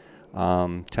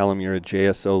 Tell him you're a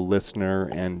JSO listener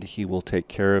and he will take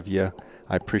care of you.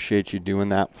 I appreciate you doing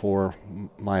that for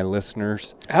my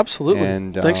listeners. Absolutely.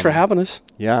 And thanks for having us.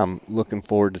 Yeah, I'm looking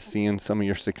forward to seeing some of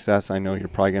your success. I know you're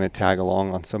probably going to tag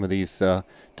along on some of these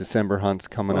December hunts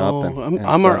coming up.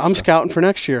 I'm scouting for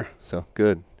next year. So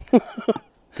good.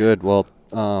 Good. Well,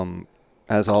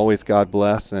 as always, God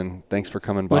bless, and thanks for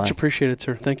coming by. Much appreciated,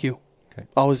 sir. Thank you. Okay.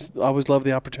 Always love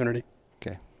the opportunity.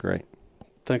 Okay, great.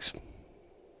 Thanks.